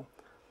credible?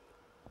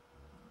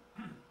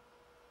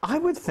 I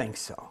would think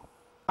so.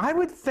 I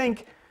would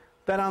think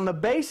that on the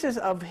basis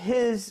of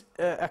his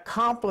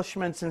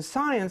accomplishments in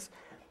science,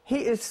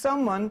 he is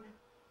someone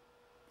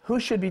who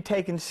should be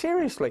taken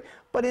seriously.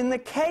 But in the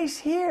case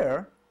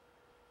here,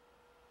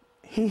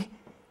 he's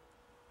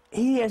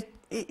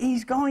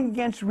going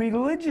against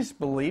religious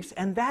beliefs,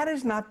 and that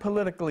is not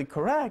politically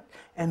correct.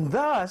 And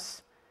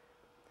thus,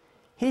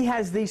 he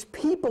has these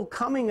people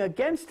coming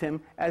against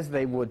him as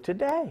they would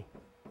today.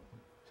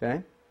 See?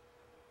 In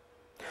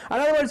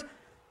other words,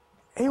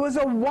 he was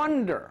a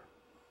wonder.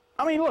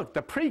 I mean, look,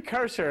 the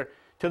precursor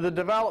to the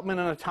development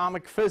in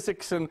atomic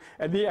physics and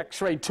the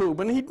X-ray tube,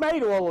 and he'd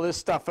made all of this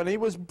stuff, and he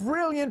was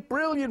brilliant,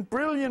 brilliant,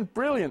 brilliant,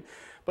 brilliant.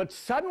 But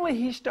suddenly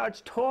he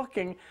starts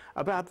talking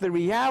about the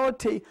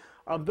reality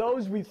of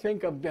those we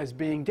think of as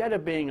being dead,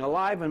 of being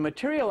alive and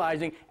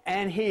materializing,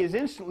 and he is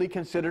instantly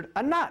considered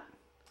a nut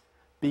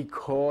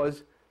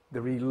because the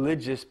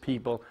religious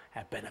people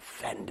have been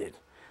offended.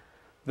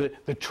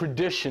 The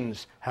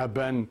traditions have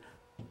been,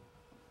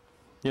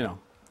 you know,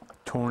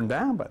 torn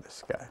down by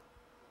this guy.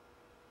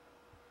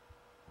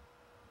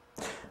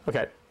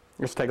 Okay,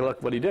 let's take a look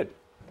at what he did.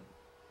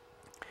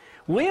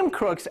 William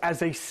Crookes,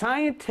 as a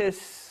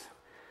scientist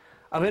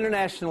of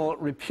international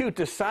repute,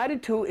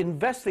 decided to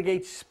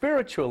investigate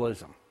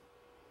spiritualism.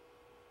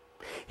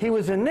 He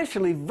was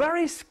initially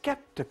very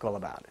skeptical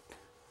about it.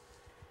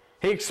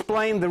 He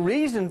explained the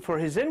reason for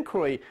his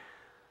inquiry.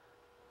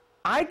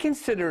 I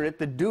consider it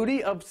the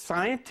duty of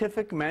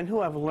scientific men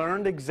who have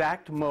learned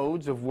exact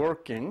modes of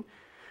working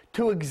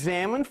to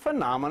examine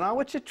phenomena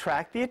which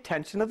attract the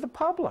attention of the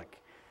public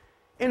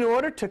in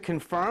order to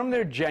confirm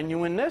their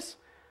genuineness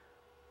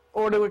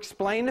or to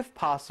explain, if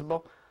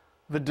possible,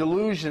 the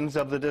delusions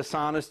of the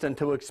dishonest and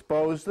to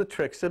expose the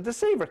tricks of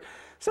deceivers.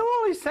 So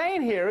all he's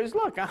saying here is,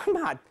 look,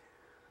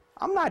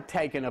 I'm not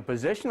taking a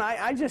position.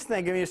 I just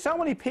think, I mean, so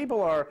many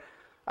people are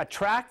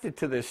attracted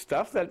to this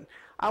stuff that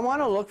I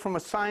want to look from a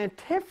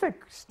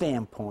scientific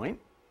standpoint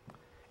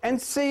and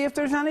see if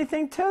there's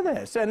anything to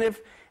this. And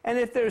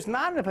if there's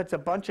not, if it's a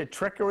bunch of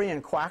trickery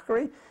and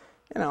quackery,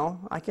 you know,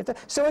 I can tell.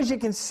 So as you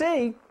can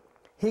see,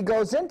 he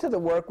goes into the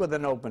work with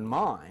an open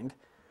mind.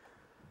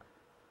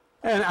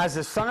 And as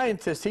a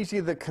scientist, he's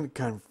either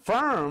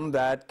confirm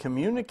that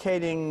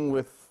communicating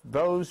with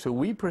those who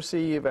we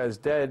perceive as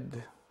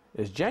dead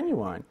is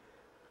genuine,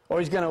 or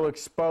he's going to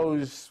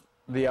expose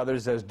the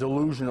others as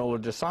delusional or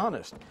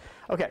dishonest.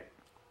 Okay,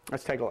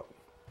 let's take a look.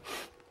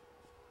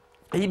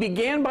 He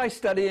began by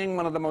studying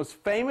one of the most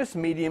famous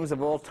mediums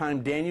of all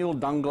time, Daniel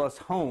Douglas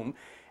Home,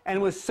 and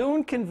was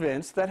soon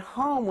convinced that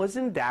Home was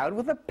endowed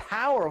with a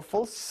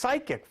powerful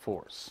psychic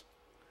force.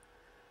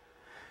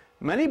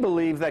 Many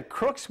believed that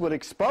Crookes would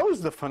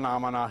expose the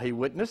phenomena he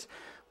witnessed,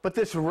 but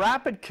this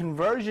rapid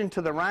conversion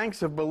to the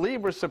ranks of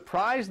believers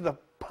surprised the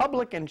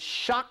public and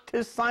shocked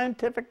his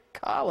scientific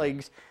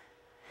colleagues.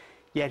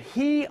 Yet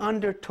he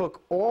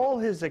undertook all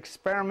his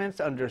experiments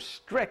under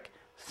strict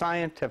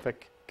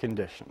scientific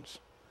conditions.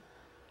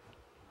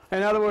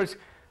 In other words,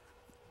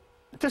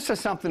 This is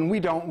something we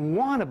don't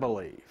want to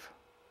believe.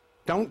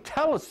 Don't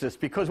tell us this,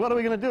 because what are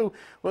we going to do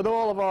with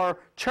all of our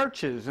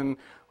churches and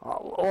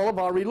all of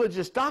our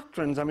religious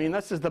doctrines? I mean,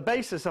 this is the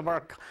basis of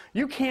our...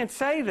 You can't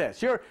say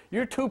this.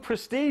 You're too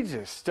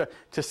prestigious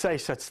to say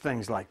such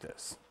things like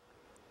this.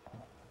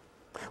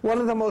 One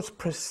of the most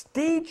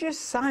prestigious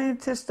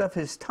scientists of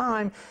his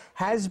time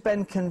has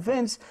been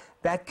convinced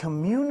that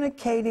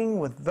communicating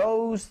with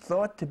those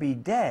thought to be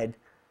dead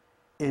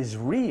is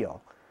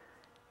real,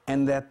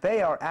 and that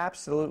they are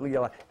absolutely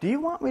alive. Do you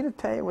want me to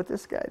tell you what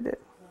this guy did?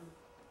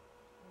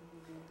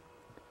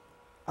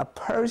 A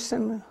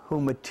person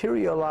who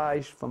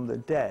materialized from the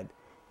dead,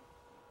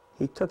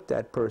 he took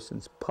that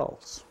person's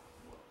pulse.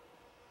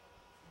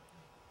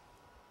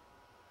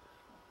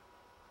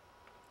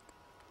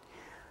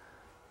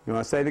 You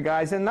want to say the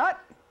guy's a nut?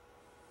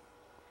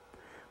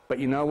 But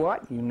you know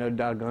what? You know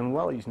doggone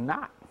well he's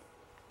not.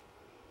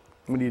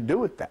 What do you do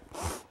with that?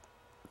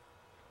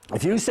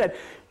 If you said,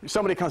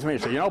 somebody comes to me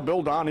and says, you know,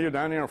 Bill Donahue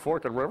down here in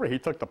Forked River, he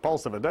took the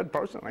pulse of a dead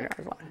person.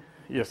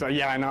 You say,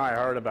 yeah, I know, I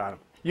heard about him.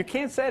 You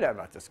can't say that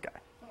about this guy.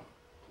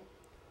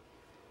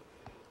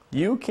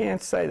 You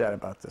can't say that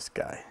about this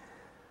guy.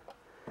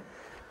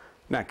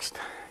 Next.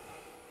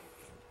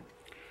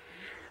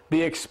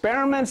 The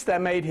experiments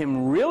that made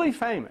him really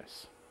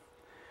famous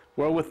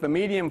were with the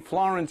medium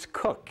Florence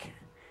Cook,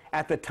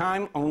 at the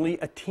time only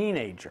a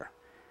teenager.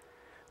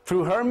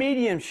 Through her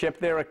mediumship,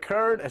 there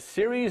occurred a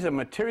series of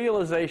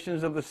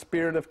materializations of the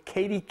spirit of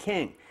Katie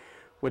King,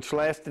 which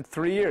lasted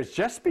 3 years.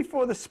 Just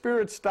before the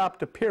spirit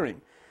stopped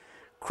appearing,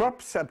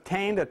 Crookes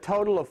obtained a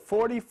total of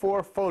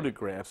 44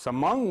 photographs,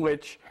 among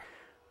which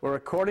were,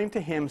 according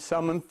to him,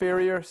 some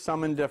inferior,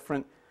 some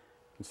indifferent,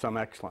 and some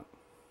excellent.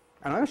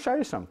 And I'm going to show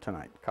you some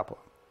tonight, a couple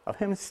of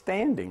him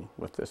standing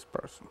with this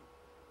person.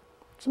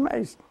 It's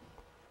amazing.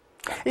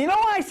 You know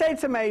why I say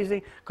it's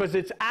amazing? Because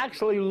it's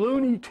actually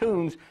Looney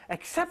Tunes,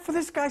 except for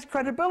this guy's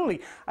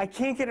credibility. I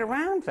can't get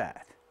around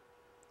that.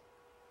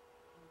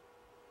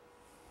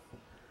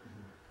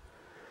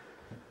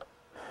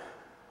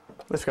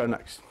 Let's go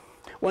next.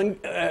 When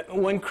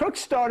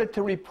Crookes started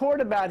to report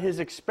about his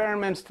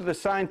experiments to the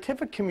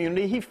scientific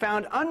community, he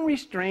found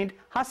unrestrained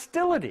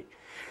hostility.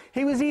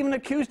 He was even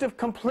accused of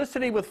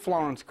complicity with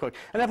Florence Cook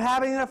and of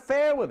having an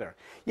affair with her.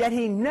 Yet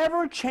he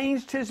never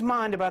changed his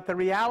mind about the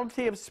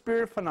reality of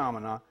spirit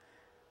phenomena.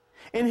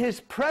 In his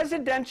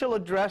presidential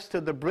address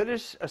to the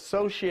British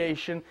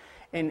Association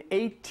in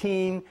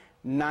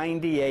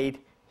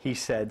 1898, he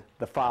said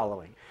the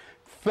following: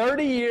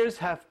 30 years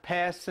have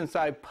passed since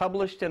I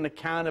published an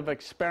account of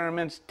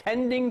experiments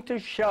tending to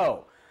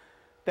show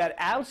that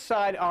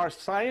outside our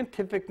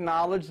scientific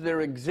knowledge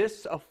there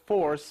exists a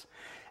force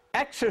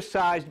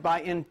exercised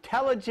by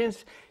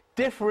intelligence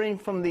differing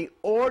from the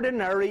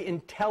ordinary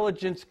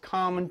intelligence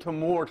common to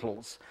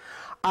mortals.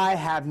 I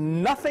have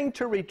nothing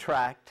to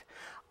retract.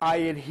 I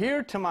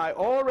adhere to my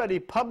already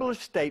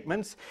published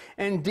statements.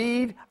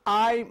 Indeed,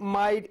 I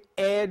might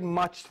add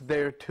much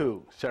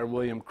thereto. Sir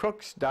William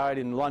Crookes died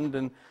in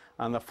London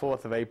on the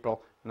 4th of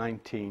April,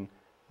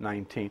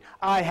 1919.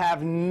 I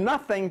have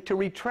nothing to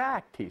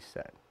retract, he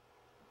said.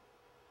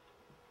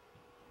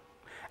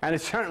 And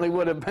it certainly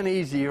would have been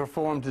easier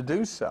for him to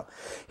do so.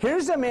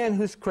 Here's a man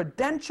whose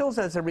credentials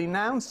as a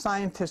renowned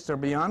scientist are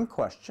beyond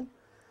question.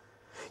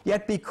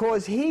 Yet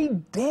because he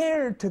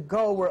dared to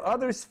go where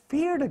others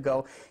fear to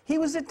go, he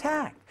was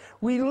attacked.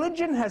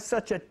 Religion has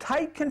such a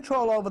tight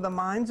control over the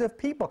minds of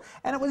people.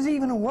 And it was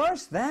even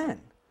worse then,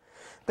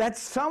 that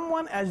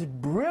someone as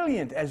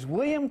brilliant as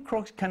William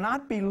Crookes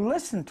cannot be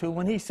listened to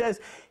when he says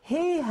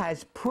he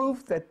has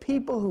proof that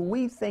people who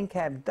we think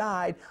have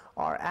died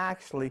are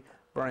actually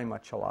very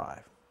much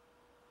alive.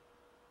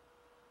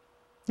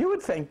 You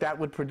would think that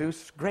would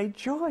produce great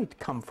joy to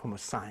come from a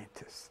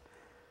scientist.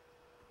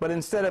 But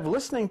instead of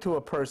listening to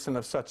a person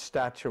of such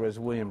stature as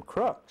William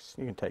Crookes,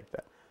 you can take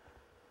that,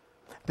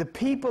 the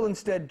people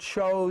instead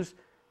chose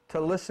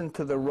to listen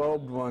to the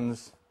robed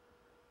ones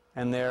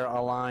and their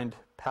aligned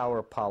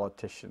power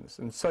politicians.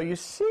 And so you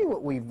see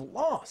what we've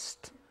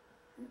lost.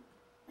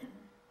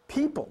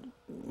 People,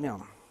 you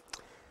know,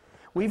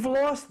 we've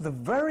lost the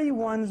very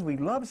ones we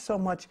love so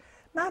much,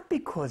 not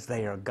because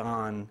they are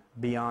gone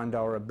beyond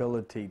our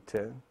ability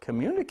to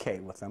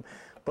communicate with them,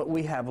 but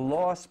we have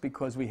lost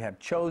because we have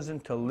chosen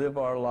to live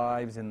our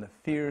lives in the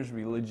fears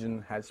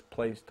religion has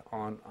placed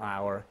on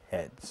our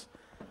heads.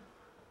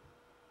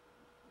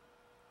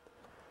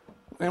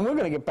 And we're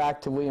going to get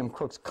back to William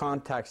Crookes'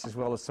 contacts as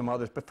well as some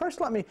others. But first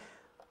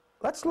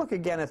let's look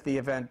again at the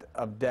event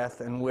of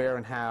death and where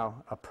and how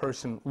a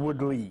person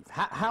would leave.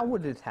 How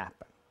would it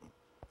happen?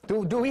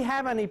 Do we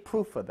have any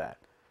proof of that?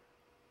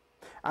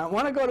 I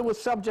want to go to a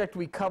subject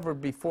we covered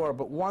before,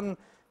 but one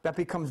that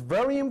becomes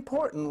very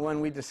important when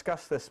we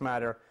discuss this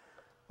matter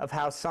of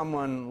how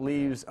someone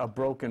leaves a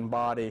broken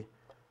body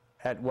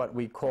at what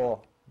we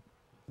call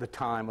the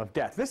time of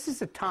death. This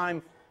is a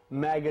Time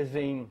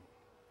magazine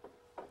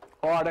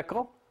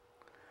article,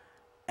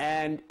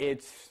 and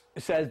it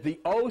says the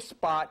O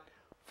spot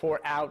for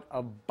out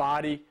of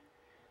body.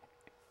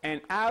 An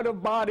out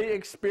of body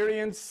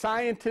experience,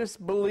 scientists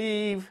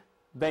believe,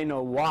 they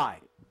know why.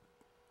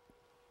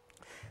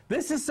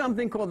 This is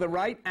something called the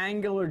right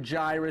angular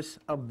gyrus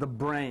of the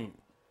brain.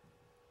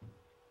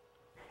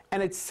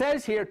 And it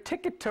says here,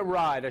 ticket to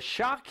ride. A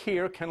shock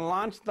here can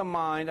launch the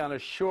mind on a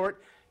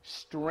short,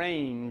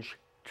 strange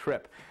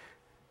trip.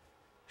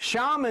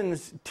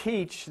 Shamans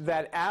teach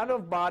that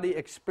out-of-body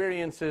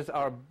experiences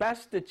are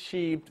best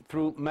achieved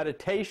through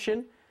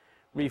meditation,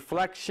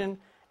 reflection,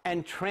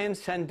 and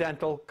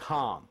transcendental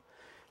calm.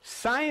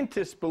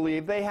 Scientists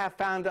believe they have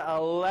found a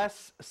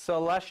less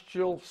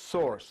celestial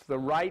source, the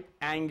right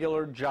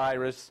angular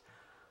gyrus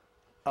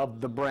of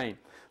the brain.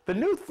 The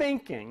new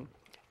thinking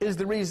is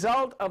the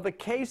result of the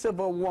case of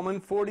a woman,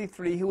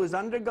 43, who was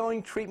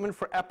undergoing treatment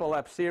for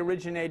epilepsy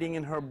originating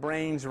in her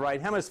brain's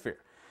right hemisphere.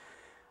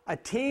 A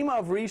team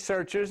of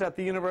researchers at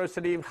the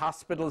University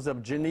Hospitals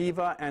of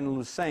Geneva and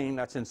Lausanne,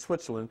 that's in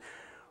Switzerland,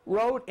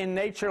 wrote in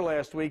Nature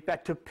last week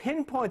that to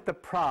pinpoint the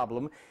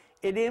problem,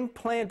 it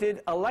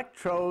implanted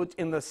electrodes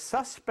in the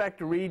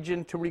suspect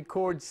region to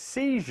record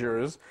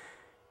seizures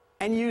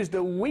and used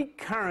a weak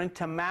current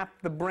to map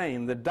the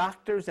brain. The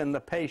doctors and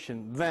the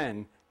patient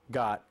then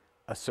got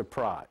a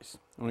surprise.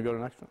 I'm going to go to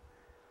the next one.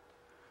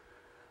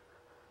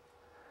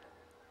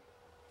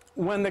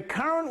 When the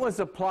current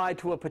was applied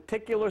to a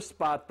particular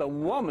spot, the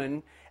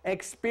woman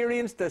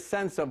experienced a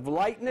sense of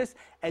lightness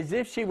as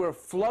if she were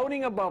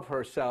floating above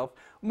herself.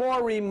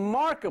 More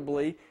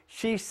remarkably,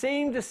 she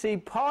seemed to see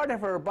part of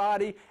her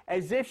body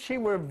as if she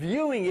were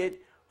viewing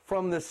it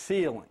from the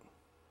ceiling.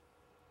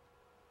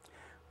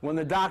 When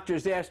the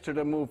doctors asked her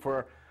to move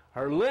her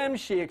limbs,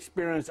 she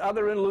experienced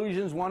other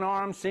illusions. One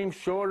arm seemed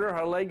shorter,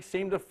 her legs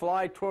seemed to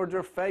fly towards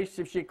her face.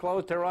 If she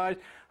closed her eyes,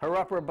 her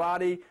upper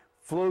body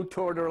flew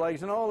toward her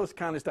legs, and all this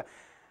kind of stuff.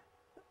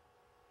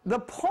 The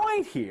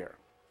point here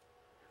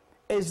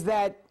is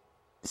that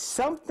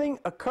something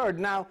occurred.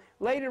 Now,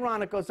 later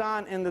on, it goes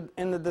on in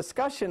the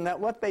discussion that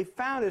what they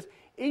found is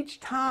each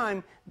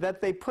time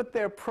that they put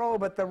their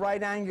probe at the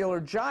right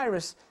angular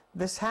gyrus,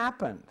 this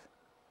happened.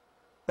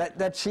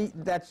 That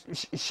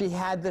she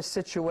had this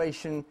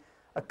situation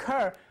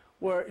occur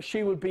where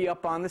she would be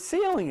up on the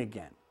ceiling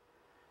again.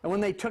 And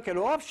when they took it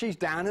off, she's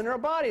down in her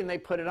body, and they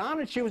put it on,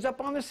 and she was up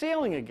on the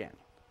ceiling again.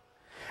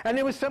 And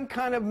there was some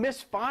kind of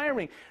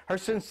misfiring. Her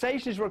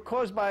sensations were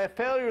caused by a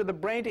failure of the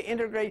brain to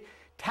integrate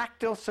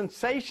tactile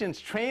sensations.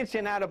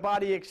 Transient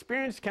out-of-body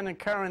experience can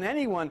occur in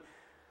anyone,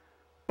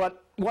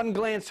 but one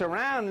glance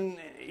around and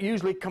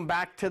usually come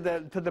back to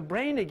the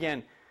brain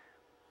again.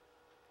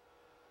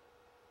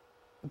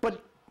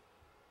 But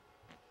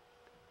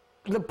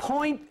the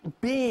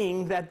point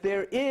being that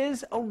there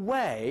is a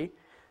way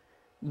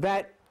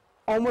that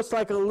almost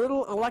like a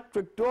little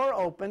electric door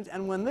opens,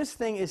 and when this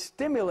thing is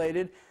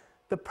stimulated,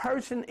 the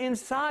person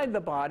inside the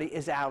body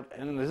is out,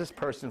 and this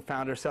person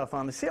found herself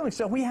on the ceiling.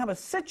 So we have a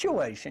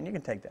situation, you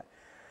can take that,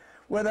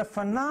 where the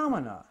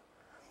phenomena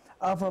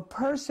of a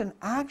person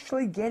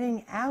actually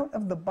getting out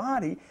of the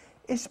body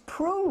is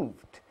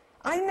proved.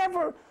 I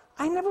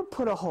never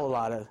put a whole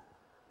lot of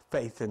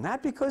faith in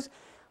that because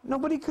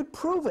nobody could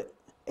prove it.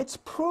 It's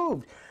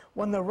proved.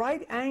 When the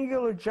right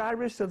angular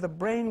gyrus of the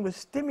brain was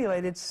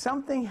stimulated,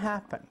 something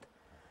happened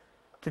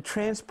to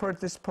transport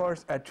this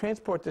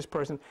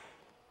person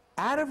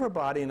out of her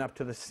body and up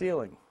to the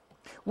ceiling.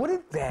 Would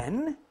it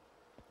then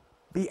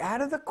be out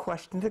of the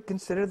question to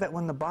consider that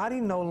when the body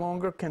no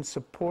longer can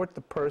support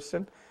the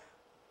person,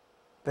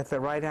 that the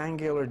right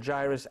angular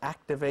gyrus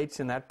activates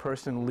and that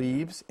person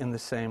leaves in the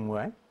same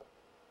way?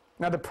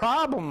 Now the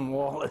problem,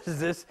 Wall,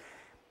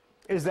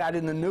 is that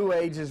in the New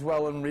Age as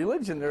well in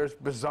religion, there's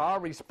bizarre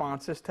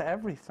responses to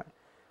everything.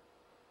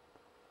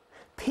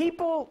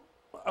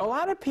 A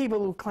lot of people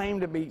who claim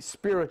to be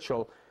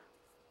spiritual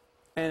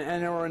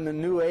and are in the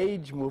New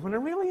Age movement are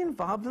really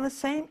involved in the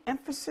same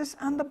emphasis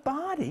on the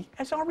body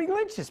as our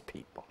religious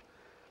people.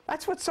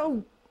 That's what's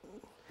so...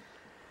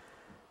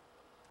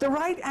 The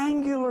right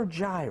angular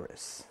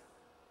gyrus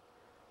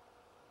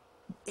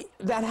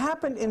that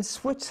happened in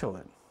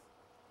Switzerland,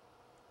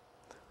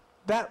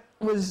 that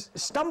was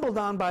stumbled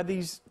on by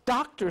these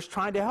doctors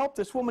trying to help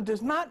this woman,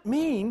 does not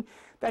mean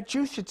that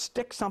you should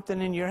stick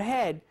something in your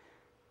head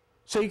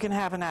so you can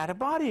have an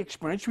out-of-body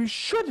experience. You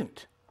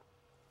shouldn't.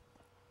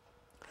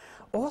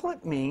 All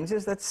it means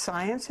is that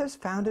science has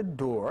found a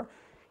door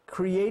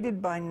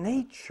created by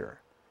nature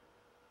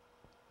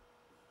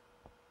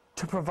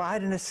to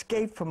provide an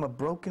escape from a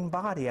broken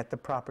body at the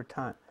proper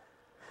time.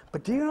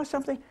 But do you know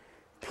something?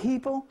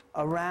 People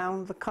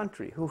around the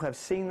country who have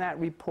seen that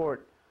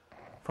report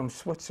from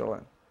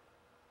Switzerland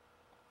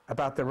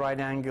about the right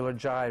angular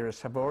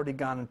gyrus have already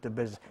gone into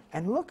business.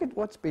 And look at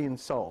what's being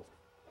sold.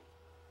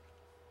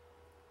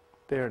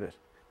 There it is.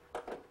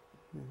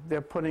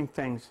 They're putting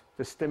things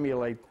to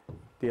stimulate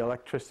the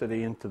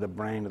electricity into the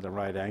brain of the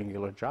right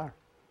angular gyrus.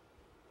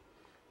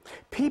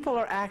 People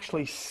are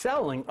actually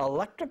selling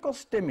electrical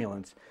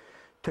stimulants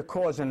to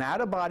cause an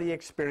out-of-body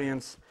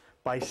experience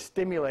by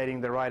stimulating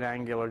the right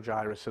angular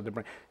gyrus of the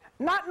brain,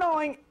 not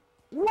knowing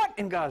what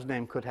in God's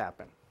name could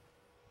happen.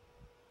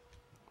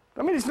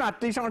 I mean,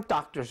 these aren't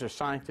doctors or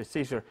scientists.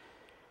 These are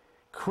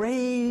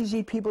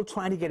crazy people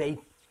trying to get a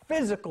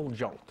physical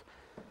jolt.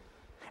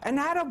 An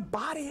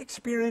out-of-body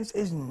experience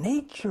is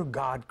nature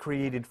God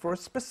created for a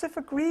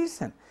specific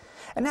reason.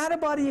 An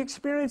out-of-body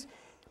experience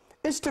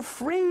is to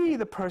free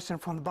the person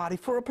from the body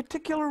for a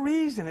particular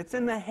reason. It's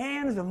in the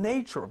hands of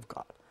nature of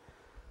God.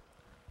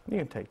 You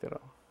can take that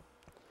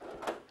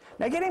off.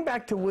 Now, getting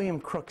back to William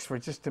Crookes for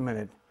just a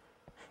minute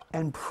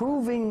and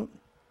proving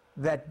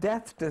that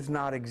death does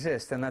not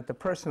exist and that the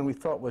person we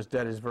thought was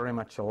dead is very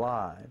much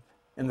alive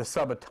in the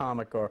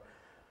subatomic or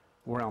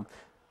realm.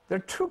 There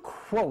are two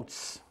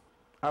quotes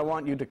I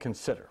want you to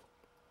consider.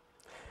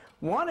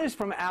 One is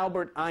from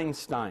Albert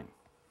Einstein,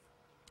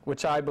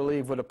 which I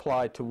believe would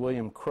apply to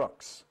William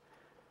Crookes.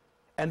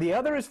 And the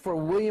other is for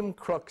William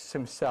Crookes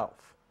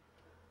himself.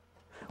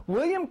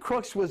 William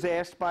Crookes was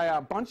asked by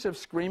a bunch of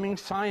screaming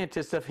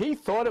scientists if he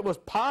thought it was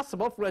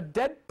possible for a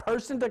dead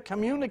person to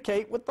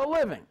communicate with the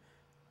living.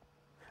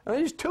 Now,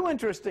 there's two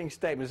interesting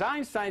statements.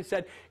 Einstein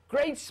said,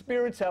 "Great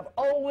spirits have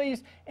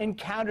always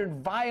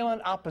encountered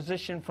violent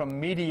opposition from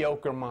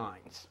mediocre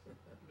minds."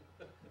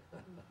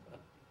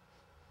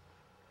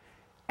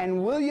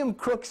 And William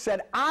Crookes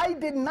said, "I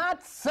did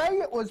not say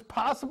it was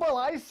possible,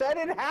 I said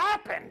it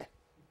happened."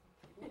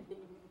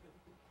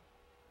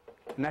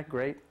 Isn't that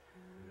great?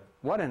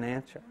 What an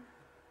answer.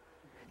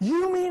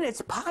 You mean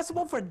it's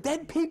possible for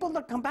dead people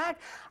to come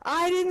back?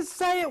 I didn't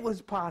say it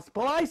was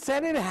possible, I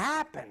said it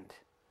happened.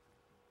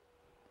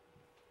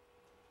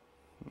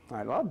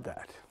 I love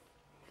that.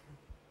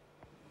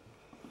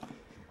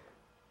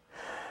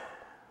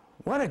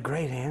 What a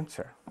great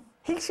answer.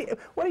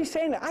 What he's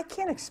saying, I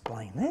can't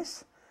explain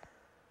this.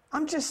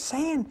 I'm just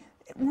saying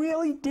it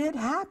really did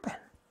happen.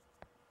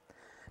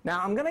 Now,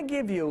 I'm going to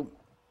give you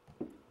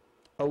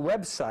a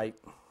website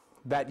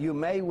that you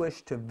may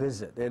wish to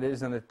visit. It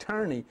is an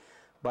attorney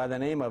by the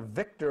name of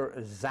Victor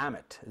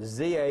Zammit,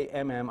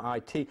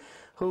 Z-A-M-M-I-T,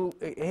 who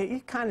he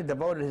kind of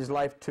devoted his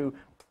life to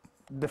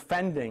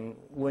defending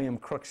William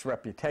Crookes'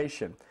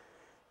 reputation.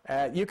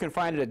 You can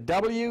find it at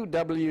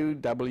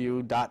www.victor,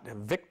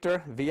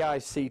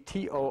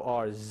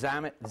 V-I-C-T-O-R,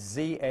 Zammit,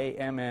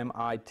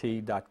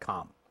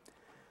 Z-A-M-M-I-T.com.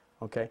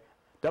 Okay?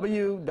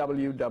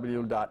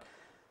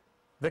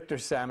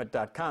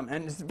 www.victorzammit.com.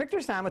 And Victor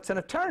Zammit's an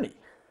attorney.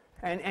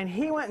 And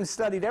he went and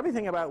studied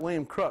everything about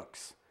William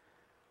Crookes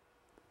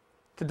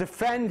to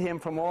defend him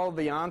from all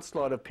the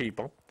onslaught of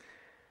people.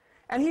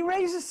 And he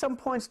raises some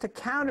points to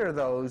counter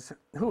those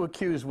who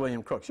accuse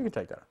William Crookes. You can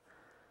take that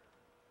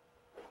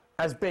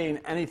as being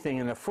anything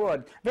in a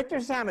fraud. Victor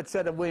Zammit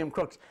said of William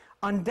Crookes,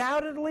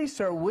 "Undoubtedly,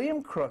 Sir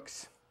William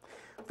Crookes,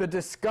 the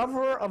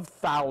discoverer of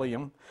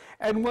thallium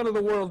and one of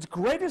the world's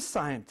greatest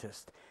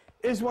scientists,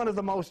 is one of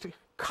the most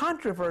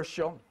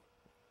controversial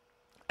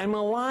and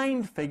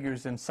maligned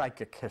figures in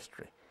psychic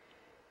history.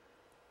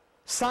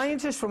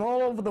 Scientists from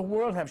all over the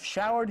world have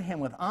showered him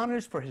with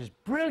honors for his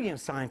brilliant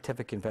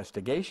scientific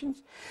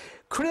investigations.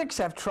 Critics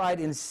have tried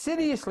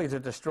insidiously to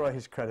destroy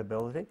his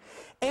credibility.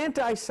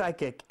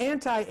 Anti-psychic,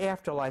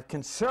 anti-afterlife,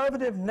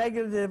 conservative,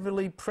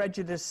 negatively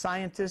prejudiced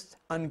scientists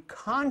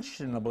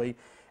unconscionably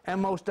and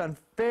most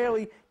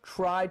unfairly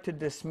tried to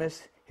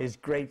dismiss his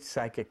great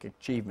psychic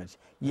achievements.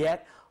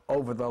 Yet,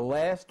 over the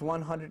last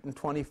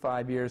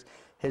 125 years,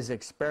 his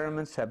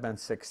experiments have been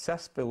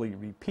successfully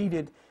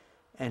repeated,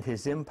 and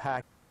his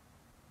impact